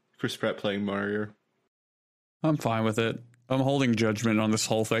 Chris Pratt playing Mario. I'm fine with it. I'm holding judgment on this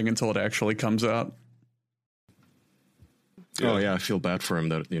whole thing until it actually comes out. Yeah. Oh yeah, I feel bad for him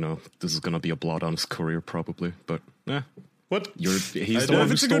that, this is going to be a blot on his career probably, but What? He's the one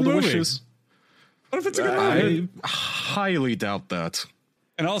who stole the wishes. What if it's a good movie? I highly doubt that.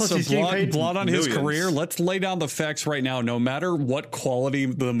 And also, blot on his career, let's lay down the facts right now. No matter what quality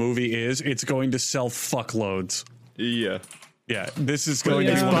the movie is, it's going to sell fuckloads. Yeah. Yeah, this is going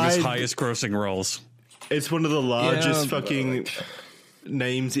to be one of his highest grossing roles. It's one of the largest fucking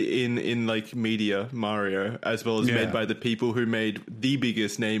names in like media, Mario, as well as made by the people who made the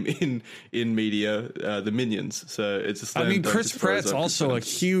biggest name in media, the Minions. So it's a slam dunk. Chris Pratt's also a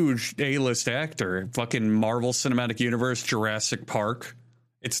huge A-list actor. Fucking Marvel Cinematic Universe, Jurassic Park.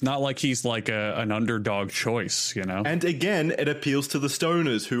 It's not like he's like an underdog choice, And again, it appeals to the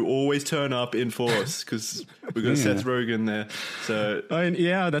stoners who always turn up in force because we've got Seth Rogen there. So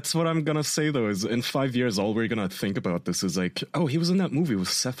that's what I'm gonna say though. Is in 5 years, all we're gonna think about this is like, oh, he was in that movie with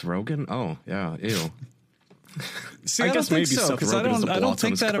Seth Rogen. Oh yeah, ew. See, I guess maybe so because I don't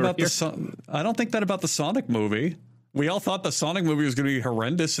think that about I don't think that about the Sonic movie. We all thought the Sonic movie was going to be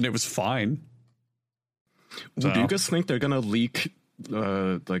horrendous, and it was fine. Do you guys think they're gonna leak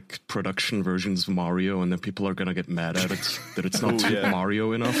like production versions of Mario, and then people are gonna get mad at it that it's not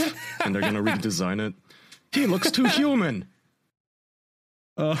Mario enough, and they're gonna redesign it? He looks too human.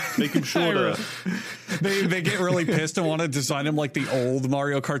 Make him shorter. They get really pissed and want to design him like the old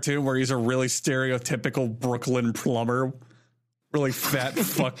Mario cartoon, where he's a really stereotypical Brooklyn plumber, really fat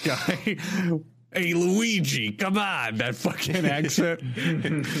fuck guy. Hey Luigi, come on, that fucking accent.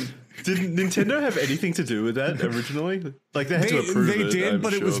 Did Nintendo have anything to do with that originally? Like they had to approve it. They did,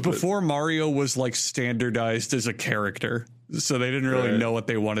 but it was before Mario was like standardized as a character, so they didn't really know what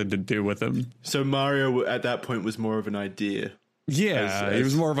they wanted to do with him. So Mario at that point was more of an idea. Yeah, it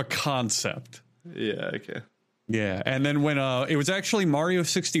was more of a concept. Yeah, okay. Yeah, and then when it was actually Mario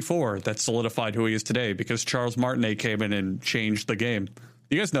 64 that solidified who he is today because Charles Martinet came in and changed the game.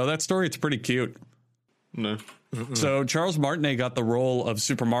 You guys know that story? It's pretty cute. No. So Charles Martinet got the role of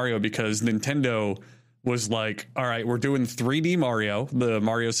Super Mario because Nintendo was like, all right, we're doing 3D Mario, the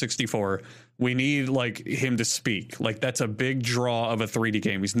Mario 64. We need like him to speak. Like that's a big draw of a 3D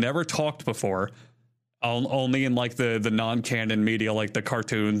game. He's never talked before, only in like the non-canon media, like the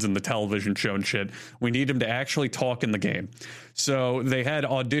cartoons and the television show and shit. We need him to actually talk in the game. So they had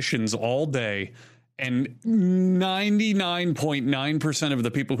auditions all day. And 99.9% of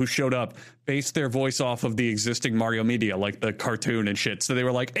the people who showed up based their voice off of the existing Mario media, like the cartoon and shit. So they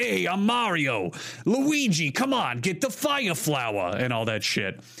were like, hey, I'm Mario. Luigi, come on, get the fire flower and all that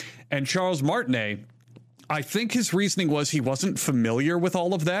shit. And Charles Martinet, I think his reasoning was he wasn't familiar with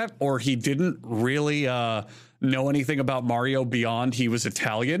all of that, or he didn't really know anything about Mario beyond he was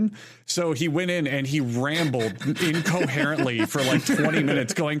Italian. So he went in and he rambled incoherently for like 20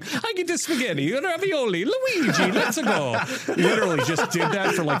 minutes going, I get the spaghetti, ravioli, Luigi, let's go. Literally just did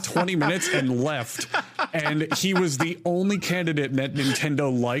that for like 20 minutes and left. And he was the only candidate that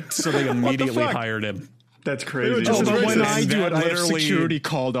Nintendo liked, so they immediately hired him. That's crazy. But when I do it, I have security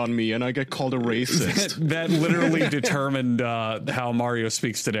called on me, and I get called a racist. That literally determined how Mario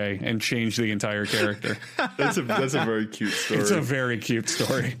speaks today and changed the entire character. That's a very cute story. It's a very cute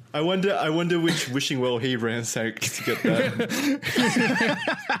story. I wonder which wishing well he ransacked to get that.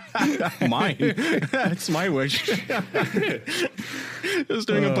 Mine. That's my wish. Just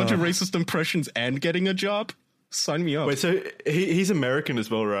doing a bunch of racist impressions and getting a job. Sign me up. Wait, so he's American as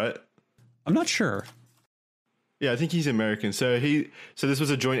well, right? I'm not sure. Yeah, I think he's American. So this was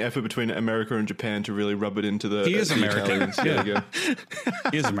a joint effort between America and Japan to really rub it into the. He is American. Yeah.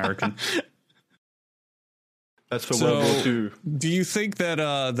 He is American. That's for World War II. Do you think that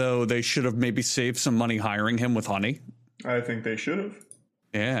though they should have maybe saved some money hiring him with Honey? I think they should have.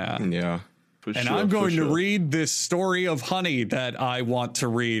 Yeah. Yeah. I'm going to read this story of Honey that I want to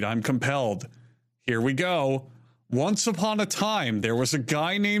read. I'm compelled. Here we go. Once upon a time, there was a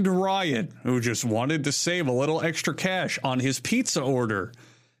guy named Ryan who just wanted to save a little extra cash on his pizza order.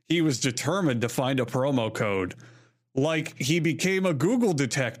 He was determined to find a promo code. Like, he became a Google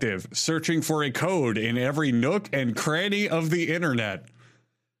detective, searching for a code in every nook and cranny of the internet.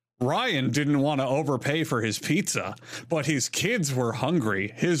 Ryan didn't want to overpay for his pizza, but his kids were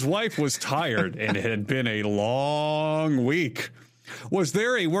hungry, his wife was tired, and it had been a long week. Was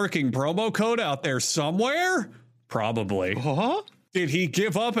there a working promo code out there somewhere? Probably. Huh? Did he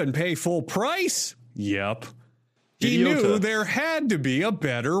give up and pay full price? Yep. He knew there had to be a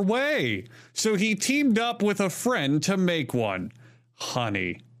better way, so he teamed up with a friend to make one.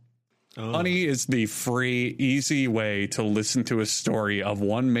 Honey. Honey is the free, easy way to listen to a story of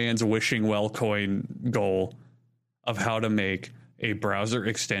one man's wishing well coin goal of how to make a browser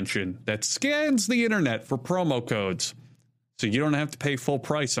extension that scans the internet for promo codes. So you don't have to pay full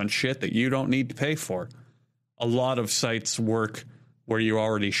price on shit that you don't need to pay for. A lot of sites work where you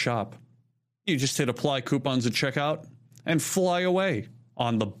already shop. You just hit apply coupons at checkout and fly away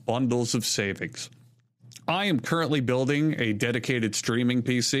on the bundles of savings. I am currently building a dedicated streaming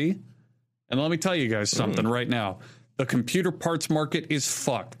PC. And let me tell you guys something right now. The computer parts market is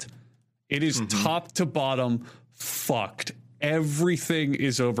fucked. It is top to bottom fucked. Everything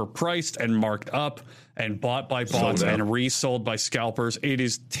is overpriced and marked up and bought by bots and resold by scalpers. It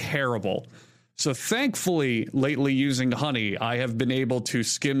is terrible. So thankfully, lately using Honey, I have been able to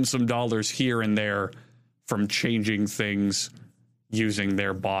skim some dollars here and there from changing things using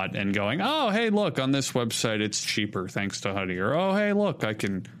their bot and going, oh, hey, look, on this website, it's cheaper thanks to Honey. Or, oh, hey, look, I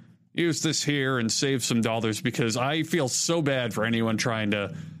can use this here and save some dollars, because I feel so bad for anyone trying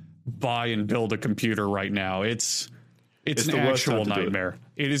to buy and build a computer right now. It's an actual nightmare.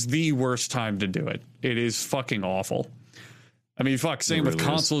 It is the worst time to do it. It is fucking awful. I mean, fuck, same with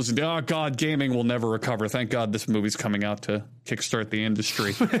consoles. And, oh, God, gaming will never recover. Thank God this movie's coming out to kickstart the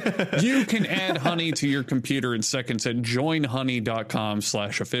industry. You can add Honey to your computer in seconds at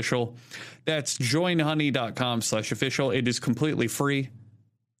joinhoney.com/official. That's joinhoney.com/official. It is completely free,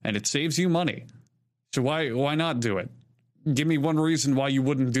 and it saves you money. So why not do it? Give me one reason why you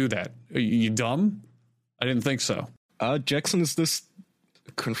wouldn't do that. Are you dumb? I didn't think so. Jackson, is this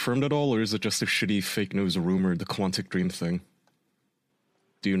confirmed at all, or is it just a shitty fake news rumor, the Quantic Dream thing?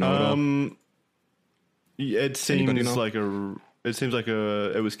 Do you know at all? It seems like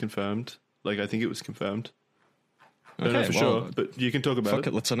it was confirmed. Like, I think it was confirmed. I don't know for sure, but you can talk about it. Fuck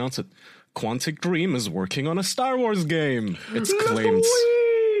it, let's announce it. Quantic Dream is working on a Star Wars game. It's claimed.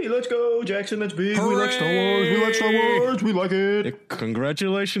 Let's go, Jackson. That's big. Hooray! We like Star Wars. We like Star Wars. We like it.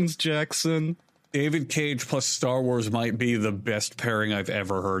 Congratulations, Jackson. David Cage plus Star Wars might be the best pairing I've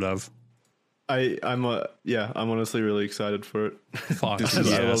ever heard of. I'm honestly really excited for it. Fuck, This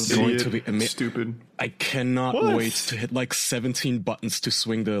is going to be amazing. Stupid. I cannot wait to hit like 17 buttons to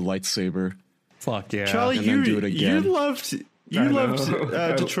swing the lightsaber. Fuck yeah. Charlie, and then do it again. you loved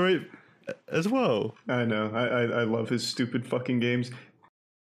Detroit as well. I know. I love his stupid fucking games.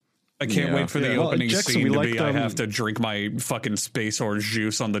 I can't wait for the opening Jackson, scene we to like be I have to drink my fucking Space Orange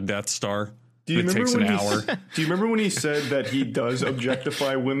juice on the Death Star. It takes an hour. Do you remember when he said that he does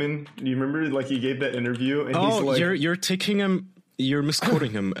objectify women? Do you remember, like, he gave that interview? And he's like, you're taking him, you're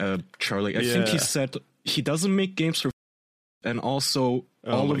misquoting him, Charlie. I think he said he doesn't make games for, and also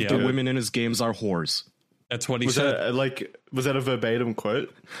all of the women in his games are whores. That's what he said. Was that a verbatim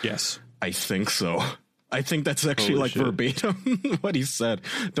quote? Yes. I think so. I think that's actually verbatim what he said.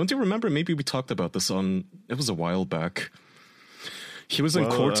 Don't you remember? Maybe we talked about this it was a while back. He was in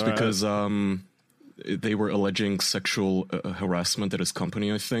court because they were alleging sexual harassment at his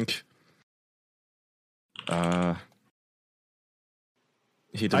company, I think.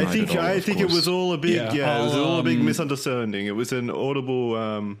 He denied I think it was all a big it was all a big misunderstanding. It was an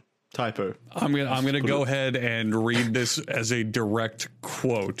audible typo. I'm gonna go ahead and read this as a direct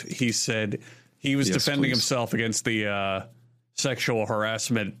quote. He said he was defending himself against the sexual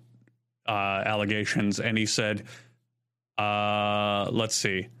harassment allegations, and he said, let's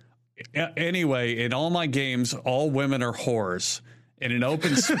see. Anyway, in all my games, all women are whores. In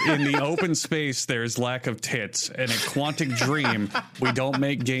the open space, there's lack of tits. And at Quantic Dream, we don't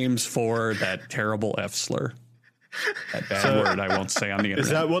make games for that terrible F slur. That bad word I won't say on the internet.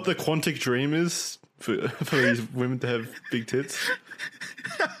 Is that what the Quantic Dream is for these women to have big tits?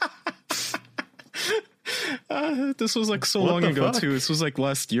 This was like so long ago too. This was like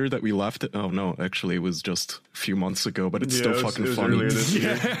last year that we left it. Oh no, actually it was just a few months ago, but it's still fucking funny.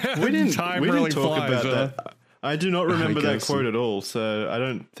 We didn't talk about that. I do not remnot remember that quote at all, so I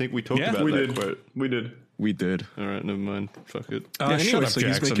don't think we talked about that quote. We did. We did. All right, never mind. Fuck it. Anyway, shut up, so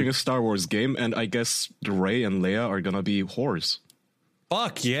he's Jackson. making a Star Wars game, and I guess Rey and Leia are gonna be whores.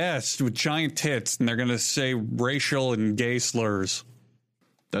 Fuck yes, with giant tits, and they're gonna say racial and gay slurs.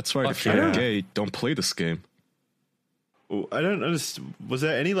 That's right. Fuck If you're yeah. gay, don't play this game. Oh, I don't understand. Was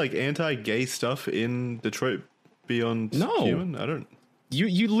there any like anti-gay stuff in Detroit Beyond No. Human? I don't.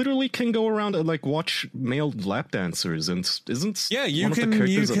 You literally can go around and like watch male lap dancers, and isn't Yeah, you one can- of the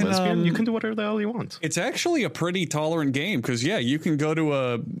characters you a can, lesbian? You can do whatever the hell you want. It's actually a pretty tolerant game because you can go to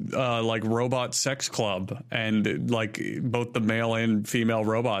a like robot sex club and like both the male and female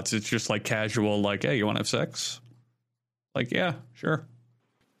robots. It's just like casual, like, hey, you want to have sex? Like, yeah, sure,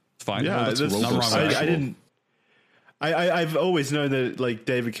 it's fine. Yeah, that's that's, robot wrong with that. I didn't. I've always known that like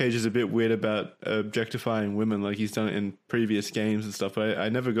David Cage is a bit weird about objectifying women, like he's done it in previous games and stuff. But I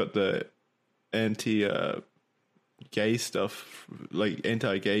never got the anti-gay stuff, like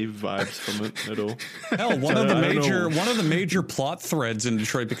anti-gay vibes from it at all. Hell, one of the major plot threads in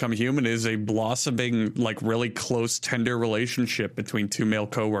Detroit Become Human is a blossoming, like, really close, tender relationship between two male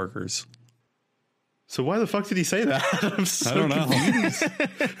coworkers. So why the fuck did he say that? I'm so I don't know. confused.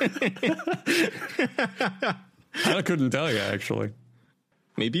 I couldn't tell you, actually.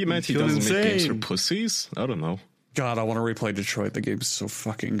 Maybe he meant he Feeling doesn't make games for insane. pussies. I don't know. God, I want to replay Detroit. The game's so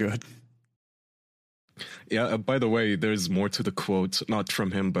fucking good. Yeah, by the way, there's more to the quote, not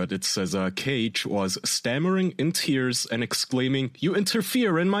from him, but it says Cage was stammering in tears and exclaiming, "You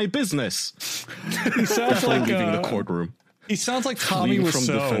interfere in my business!" He sounds Before like leaving the courtroom. he sounds like Tommy Fleeing from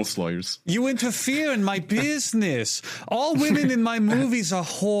Wiseau. defense lawyers. You interfere in my business. All women in my movies are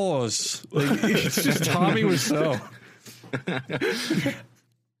whores. Like, it's just Tommy Wiseau.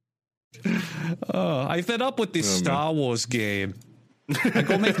 I fed up with this Star Wars game. I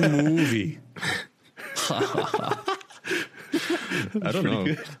go make a movie. I don't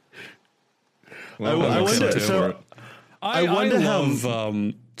know. Well, I I'm wonder. excited for So it. I wonder how-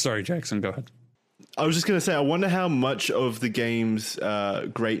 love. Sorry, Jackson. Go ahead. I was just gonna say, I wonder how much of the game's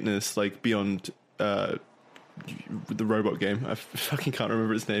greatness, like beyond the robot game, I fucking can't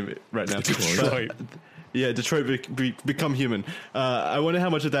remember its name right now. Detroit. Yeah, Detroit Become Human. I wonder how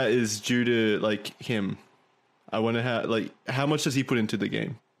much of that is due to like him. I wonder how much does he put into the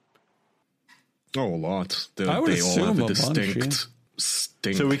game? Oh, a lot. I would They all assume have a a bunch, distinct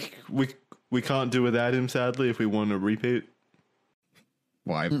stink. So we can't do without him, sadly, if we want to repeat.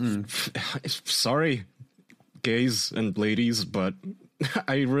 Well, sorry, gays and ladies, but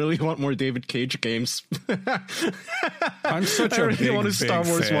I really want more David Cage games. I'm such I a really big, want a big Star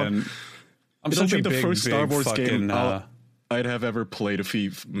Wars fan. one. I'm It'll such a be the big, first Star big Wars fucking, game I'd have ever played if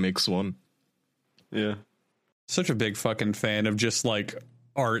he makes one. Yeah. such a big fucking fan of just like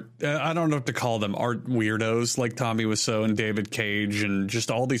art. I don't know what to call them, art weirdos like Tommy Wiseau and David Cage and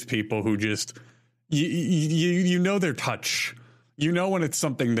just all these people who just you know their touch. You know when it's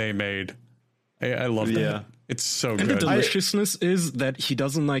something they made. I love that. Yeah. It's so And the good. deliciousness is that he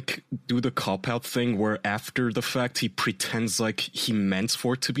doesn't like do the cop-out thing where after the fact he pretends like he meant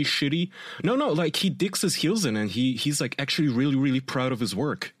for it to be shitty. No, like he digs his heels in and he's like actually really, really proud of his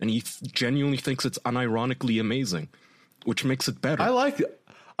work. And he genuinely thinks it's unironically amazing, which makes it better. I like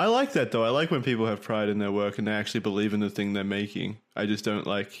that though. I like when people have pride in their work and they actually believe in the thing they're making. I just don't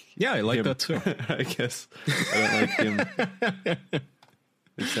like. Yeah, I like him. that too. I guess I don't like him.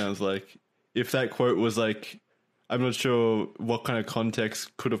 It sounds like if that quote was like, I'm not sure what kind of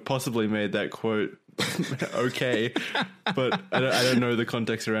context could have possibly made that quote okay, but I don't know the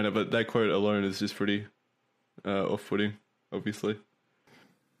context around it. But that quote alone is just pretty off-putting, obviously.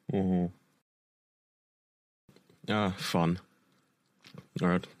 Fun. All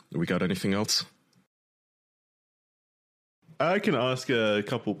right, we got anything else? I can ask a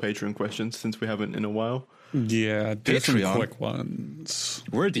couple Patreon questions since we haven't in a while. Yeah, there's some Patreon. quick ones.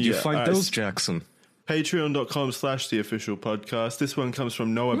 Where did you Yeah, find those, Jackson? Patreon.com/theofficialpodcast. This one comes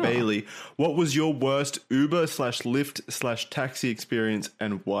from Noah Bailey. What was your worst Uber/Lyft/taxi experience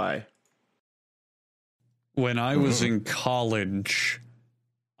and why? When I was in college,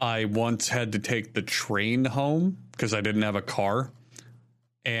 I once had to take the train home because I didn't have a car.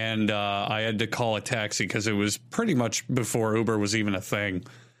 And I had to call a taxi because it was pretty much before Uber was even a thing.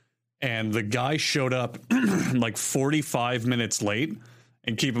 And the guy showed up like 45 minutes late.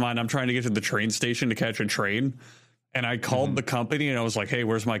 And keep in mind, I'm trying to get to the train station to catch a train. And I called the company and I was like, hey,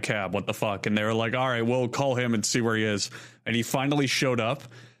 where's my cab? What the fuck? And they were like, all right, we'll call him and see where he is. And he finally showed up.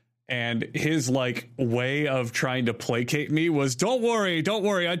 And his like way of trying to placate me was, don't worry.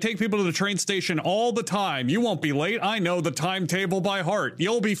 I take people to the train station all the time. You won't be late. I know the timetable by heart.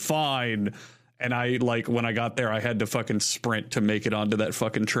 You'll be fine. And I like when I got there, I had to fucking sprint to make it onto that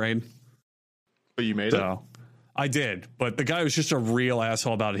fucking train. But you made it? So I did, but the guy was just a real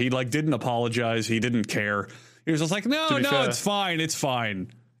asshole about it. He like didn't apologize. He didn't care. He was just like, no, fair, it's fine. It's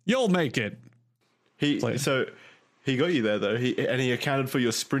fine. You'll make it. So he got you there though. He accounted for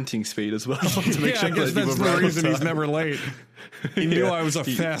your sprinting speed as well. To make I guess that's the reason he's never late. He knew I was a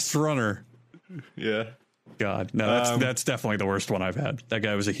fast runner. Yeah. God, no, that's definitely the worst one I've had. That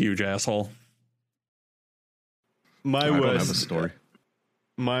guy was a huge asshole. I don't have a story.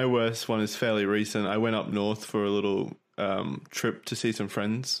 My worst one is fairly recent. I went up north for a little trip to see some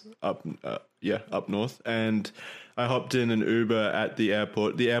friends up north, and I hopped in an Uber at the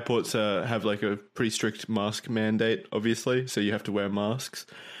airport. The airports have like a pretty strict mask mandate, obviously, so you have to wear masks.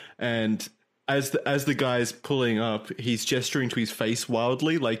 And as the guy's pulling up, he's gesturing to his face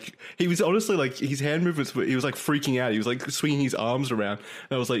wildly. Like, he was honestly like, his hand movements, he was like freaking out. He was like swinging his arms around.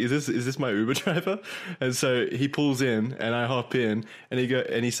 And I was like, is this my Uber driver? And so he pulls in and I hop in and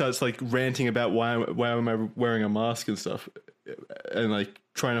he starts like ranting about why am I wearing a mask and stuff. And like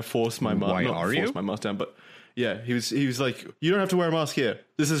trying to force my mask, my mask down, but yeah, he was like, you don't have to wear a mask here.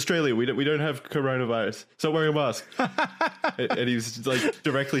 This is Australia. We don't have coronavirus. Stop wearing a mask. And he was like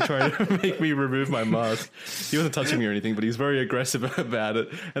directly trying to make me remove my mask. He wasn't touching me or anything, but he was very aggressive about it.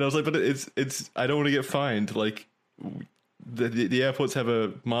 And I was like, but it's I don't want to get fined. Like the airports have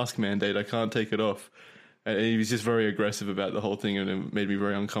a mask mandate. I can't take it off. And he was just very aggressive about the whole thing, and it made me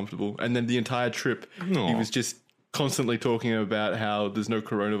very uncomfortable. And then the entire trip, he was just constantly talking about how there's no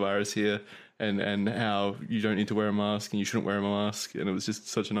coronavirus here. And how you don't need to wear a mask and you shouldn't wear a mask, and it was just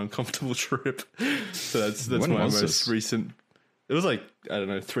such an uncomfortable trip. So that's my most recent. It was like, I don't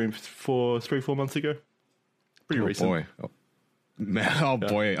know, 3-4 months ago. Pretty recent. Boy. Oh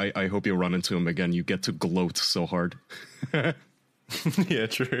boy, I hope you run into him again. You get to gloat so hard. Yeah,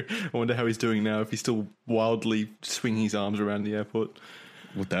 true. I wonder how he's doing now. If he's still wildly swinging his arms around the airport.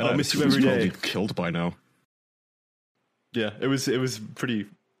 With that, I'll miss you every day. Probably killed by now. Yeah, it was pretty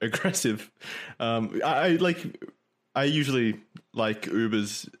aggressive. I usually like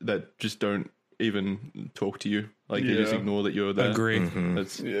Ubers that just don't even talk to you. Like they just ignore that you're there. Agree. Mm-hmm.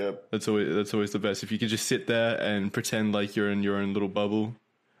 That's always the best. If you could just sit there and pretend like you're in your own little bubble.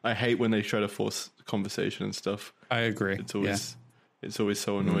 I hate when they try to force conversation and stuff. I agree. It's always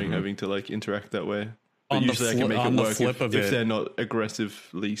so annoying having to like interact that way. But On usually I can make it work if they're not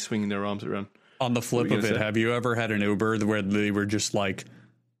aggressively swinging their arms around. On the flip of it, have you ever had an Uber where they were just like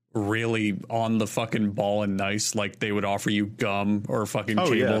really on the fucking ball and nice, like they would offer you gum or fucking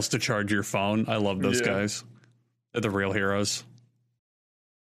cables to charge your phone? I love those guys. They're the real heroes.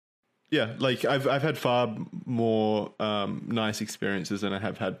 Yeah, like I've had far more nice experiences than I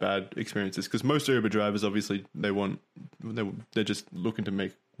have had bad experiences, because most Uber drivers obviously they're just looking to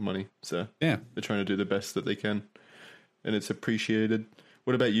make money, so yeah, they're trying to do the best that they can, and it's appreciated.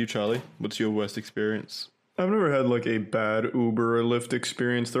 What about you, Charlie? What's your worst experience? I've never had like a bad Uber or Lyft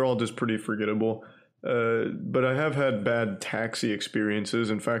experience. They're all just pretty forgettable. But I have had bad taxi experiences.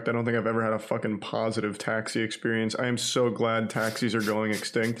 In fact, I don't think I've ever had a fucking positive taxi experience. I am so glad taxis are going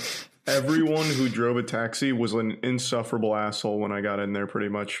extinct. Everyone who drove a taxi was an insufferable asshole when I got in there, pretty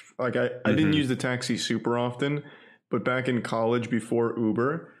much. Like I didn't use the taxi super often, but back in college before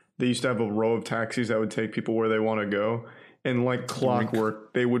Uber, they used to have a row of taxis that would take people where they want to go. And like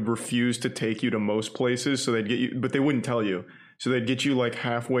clockwork, they would refuse to take you to most places. So they'd get you, but they wouldn't tell you. So they'd get you like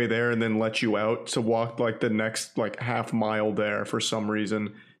halfway there and then let you out to walk like the next like half mile there for some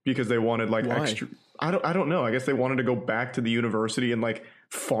reason, because they wanted like extra. I don't know. I guess they wanted to go back to the university and like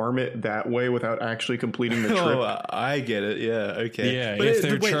farm it that way without actually completing the trip. Oh, I get it. Yeah. Okay. Yeah. But if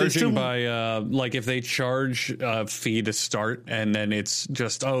they're charging by like if they charge a fee to start and then it's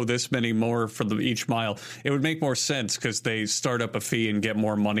just, this many more for each mile, it would make more sense because they start up a fee and get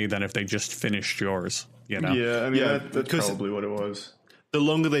more money than if they just finished yours. You know? Yeah. I mean, that's probably what it was. The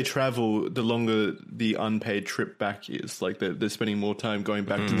longer they travel, the longer the unpaid trip back is. Like they're spending more time going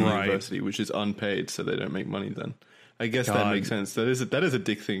back to the university, which is unpaid, so they don't make money then. I guess that makes sense. That is a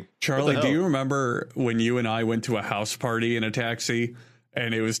dick thing. Charlie, do you remember when you and I went to a house party in a taxi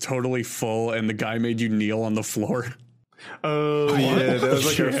and it was totally full and the guy made you kneel on the floor? Oh, yeah. That was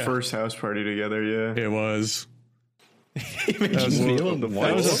like our first house party together, yeah. It was.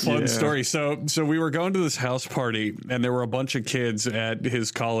 That was a fun story. So we were going to this house party and there were a bunch of kids at his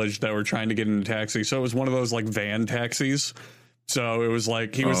college that were trying to get in a taxi. So it was one of those like van taxis. So it was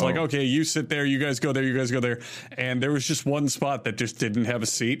like, he was like, okay, you sit there, you guys go there, you guys go there. And there was just one spot that just didn't have a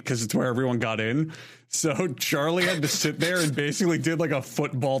seat because it's where everyone got in. So Charlie had to sit there and basically did like a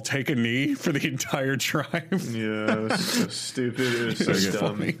football take a knee for the entire drive. Yeah, it was so stupid. It was so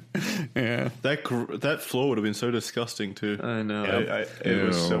dumb. Funny. Yeah. That floor would have been so disgusting too. I know. It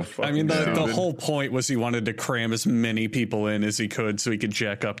was so fucking I mean, the stupid. whole point was he wanted to cram as many people in as he could so he could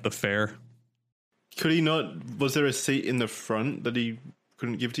jack up the fare. Could he not? Was there a seat in the front that he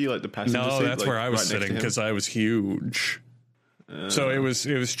couldn't give to you, like the passenger seat? No, that's like, where I was right next to sitting him? because I was huge. So it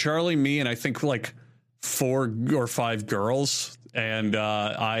was Charlie, me, and I think like 4 or 5 girls, and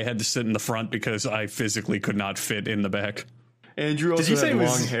I had to sit in the front because I physically could not fit in the back. Andrew also you say had it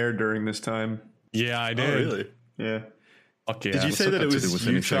was- long hair during this time. Yeah, I did. Oh, really? Yeah. Fuck yeah. Did you say that that it to do was with you,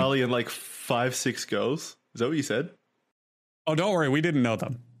 anything? Charlie, and like 5-6 girls? Is that what you said? Oh, don't worry, we didn't know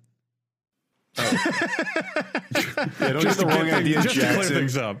them. Yeah, don't get the wrong idea, Just to clear Jackson.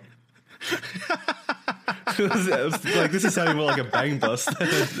 things up. It was like, this is sounding more like a bang bus than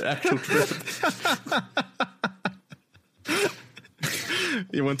an actual trip.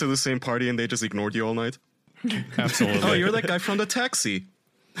 You went to the same party and they just ignored you all night? Absolutely. Oh, you're that guy from the taxi.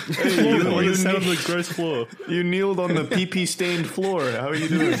 You sat on the gross floor. You kneeled on the pee-pee stained floor. How are you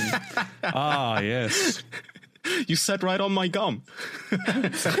doing? Ah, yes. You sat right on my gum.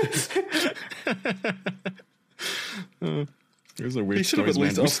 Here's a weird He should have stories, at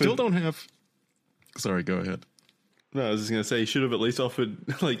least man. We offered- still don't have... Sorry, go ahead. No, I was just going to say, he should have at least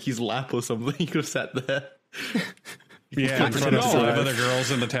offered like his lap or something. He could have sat there. Yeah, in front of 5 other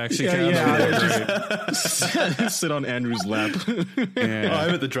girls in the taxi cab. Sit on Andrew's lap. Oh,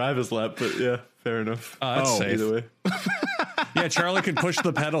 I'm at the driver's lap, but yeah, fair enough. That's safe. Either way. Yeah, Charlie could push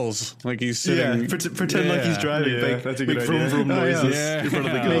the pedals like he's sitting. Yeah, pretend like he's driving. Yeah, Make, that's a good make idea. vroom vroom Oh, yeah. noises Yeah. in front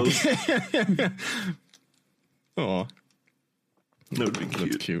of the girls. Oh, That would be that's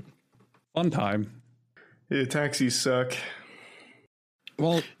cute. cute. Fun time. Yeah, taxis suck.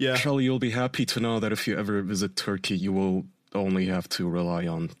 Well, Yeah. Charlie, you'll be happy to know that if you ever visit Turkey, you will only have to rely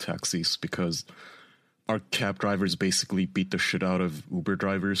on taxis because our cab drivers basically beat the shit out of Uber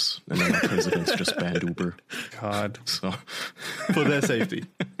drivers, and then our presidents just banned Uber. God. So, For their safety.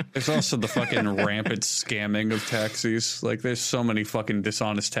 There's also the fucking rampant scamming of taxis. Like, there's so many fucking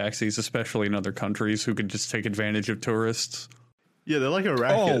dishonest taxis, especially in other countries, who could just take advantage of tourists. Yeah, they're like a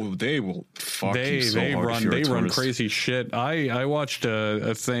racket. oh, they will fuck you so hard if you're a run tourist. crazy shit. I watched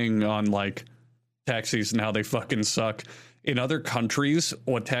a thing on like taxis and how they fucking suck. In other countries,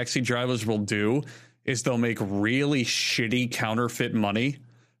 what taxi drivers will do is they'll make really shitty counterfeit money,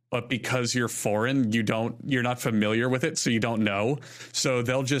 but because you're foreign, you're not familiar with it, so you don't know. So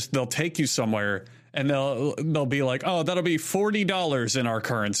they'll take you somewhere and they'll be like, oh, that'll be $40 in our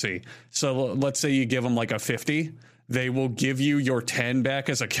currency. So let's say you give them like a 50, they will give you your 10 back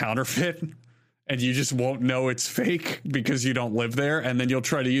as a counterfeit. And you just won't know it's fake because you don't live there. And then you'll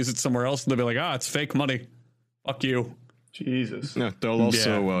try to use it somewhere else and they'll be like, it's fake money. Fuck you. Jesus. Yeah, they'll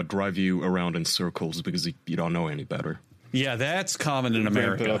also drive you around in circles because you don't know any better. Yeah, that's common in Ramp it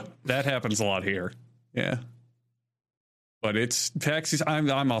America. up. That happens a lot here. Yeah. But it's taxis.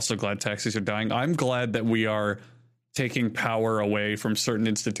 I'm also glad taxis are dying. I'm glad that we are taking power away from certain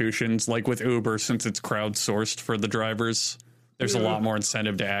institutions, like with Uber, since it's crowdsourced for the drivers. There's a lot more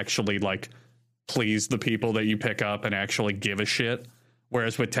incentive to actually like please the people that you pick up and actually give a shit.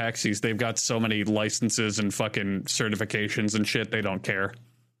 Whereas with taxis, they've got so many licenses and fucking certifications and shit, they don't care.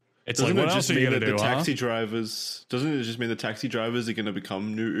 It's Doesn't like, it what else just are you mean going that to do, the huh? taxi drivers? Doesn't it just mean the taxi drivers are going to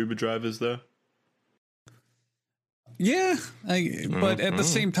become new Uber drivers, though? Yeah, but at the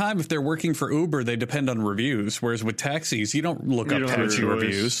same time, if they're working for Uber, they depend on reviews. Whereas with taxis, you don't look You up don't have a taxi choice.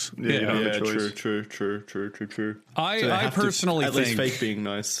 reviews. Yeah, you don't have a choice. True. I So they have to personally at least think fake being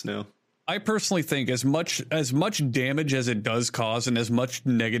nice now. I personally think as much damage as it does cause and as much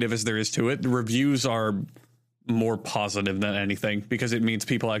negative as there is to it, the reviews are more positive than anything because it means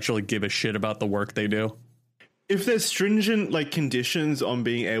people actually give a shit about the work they do. If there's stringent like conditions on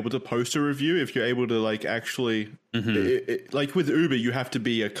being able to post a review, if you're able to like actually like with Uber, you have to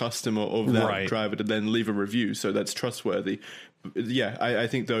be a customer of that Right. driver to then leave a review, so that's trustworthy. Yeah, I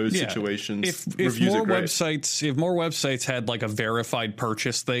think those situations If reviews more are great. websites had like a verified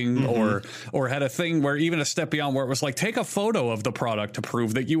purchase thing or had a thing where even a step beyond where it was like take a photo of the product to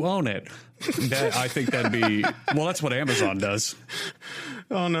prove that you own it, that I think that'd be that's what Amazon does.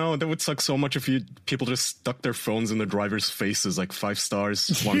 Oh no, that would suck so much if people just stuck their phones in the driver's faces, like 5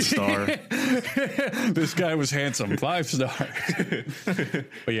 stars, 1 star. This guy was handsome, 5 star.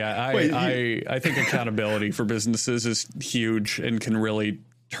 But yeah, I think accountability for businesses is huge and can really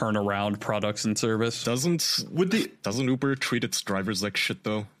turnaround products and service. Doesn't Uber treat its drivers like shit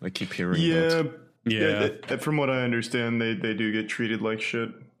though? I keep hearing that. Yeah. From what I understand, they do get treated like shit.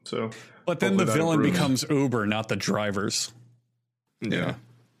 So, But then the villain becomes Uber, not the drivers. Yeah.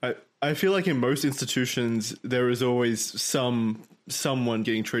 I feel like in most institutions there is always someone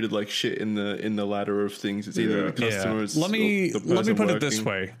getting treated like shit in the ladder of things. It's either the customers. Let me or the person put it this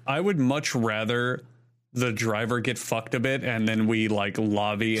working. way. I would much rather the driver get fucked a bit and then we like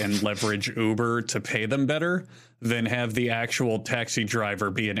lobby and leverage Uber to pay them better than have the actual taxi driver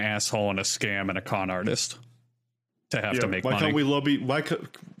be an asshole and a scam and a con artist to have to make money. Can't we lobby? Why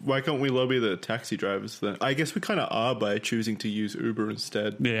can't we lobby the taxi drivers then? I guess we kind of are by choosing to use Uber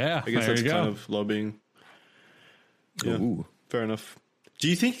instead. Yeah, I guess there that's you go. kind of lobbying. Yeah, Ooh. fair enough. Do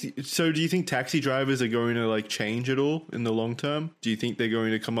you think taxi drivers are going to like change at all in the long term? Do you think they're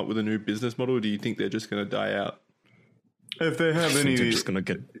going to come up with a new business model, or do you think they're just going to die out? If they have any, They're just gonna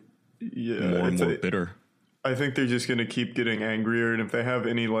get more and more bitter. I think they're just going to keep getting angrier, and if they have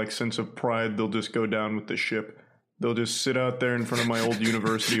any like sense of pride, they'll just go down with the ship. They'll just sit out there in front of my old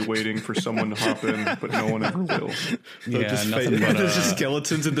university waiting for someone to hop in, but no one ever will. Yeah, nothing but there's just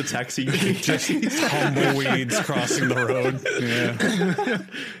skeletons in the taxi. just tumbleweeds crossing the road. Yeah.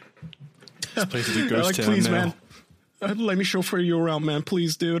 This place is a ghost town please, now. man. Let me chauffeur you around, man.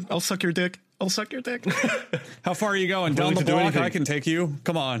 Please, dude. I'll suck your dick. How far are you going? Down the to do block? anything. I can take you.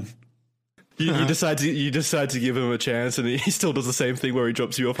 Come on. You decide to give him a chance, and he still does the same thing where he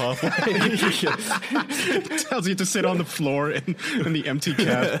drops you off halfway. Tells you to sit on the floor in the empty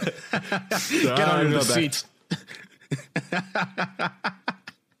cab. Get under the seat.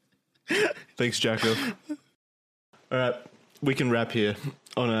 Thanks, Jacko. All right, we can wrap here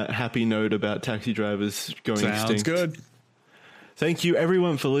on a happy note about taxi drivers going Sounds extinct. good. Thank you,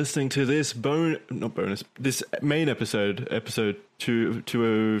 everyone, for listening to this this main episode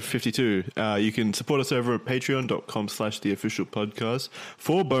 252. You can support us over at patreon.com/theofficialpodcast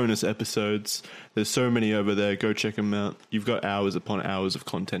for bonus episodes. There's so many over there. Go check them out. You've got hours upon hours of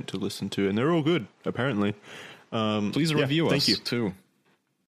content to listen to, and they're all good, apparently. Please review us, thank you. too.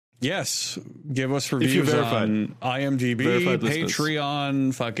 Yes, give us you're reviews verified. on IMDb, Verified listeners.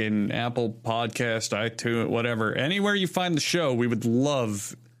 Patreon, fucking Apple Podcast, iTunes, whatever. Anywhere you find the show, we would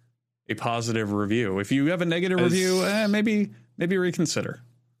love a positive review. If you have a negative review, maybe reconsider.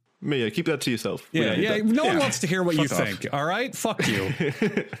 Yeah, keep that to yourself. We don't need that. No one wants to hear what you Fuck off. think. All right, fuck you.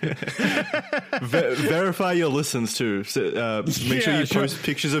 Verify your listens too. So, make sure you post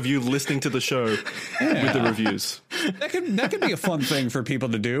pictures of you listening to the show with the reviews. That could be a fun thing for people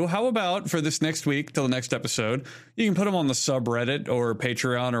to do. How about for this next week till the next episode, you can put them on the subreddit or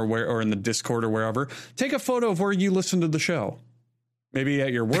Patreon or in the Discord or wherever. Take a photo of where you listen to the show. Maybe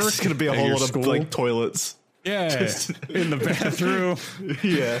at your work. It's going to be a at whole your lot school. of like toilets. Yeah, in the bathroom.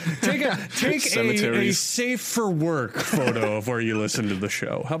 Yeah. Take a Cemeteries. safe for work photo of where you listen to the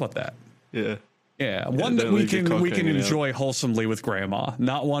show. How about that? Yeah. Yeah, one that don't we leave your can cock hanging out. enjoy wholesomely with grandma,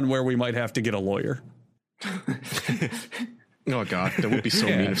 not one where we might have to get a lawyer. Oh, God. That would be so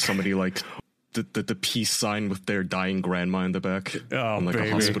Yeah. mean if somebody, like, the peace sign with their dying grandma in the back. Oh, on, like, baby.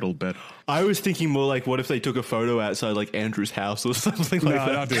 a hospital bed. I was thinking more like, what if they took a photo outside like Andrew's house or something like No,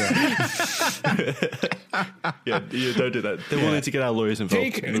 that? don't do that. Yeah, don't do that. They wanted to get our lawyers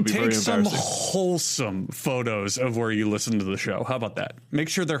involved. It would be very Take some embarrassing. wholesome photos of where you listen to the show. How about that? Make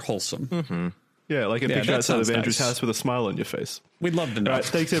sure they're wholesome. Yeah, like a Yeah, picture that outside of sounds Andrew's nice. house with a smile on your face. We'd love to know. All right,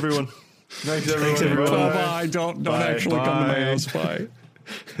 thanks everyone. Thanks, everyone. Bye bye. Don't Bye. actually come to my Bye. house. Bye.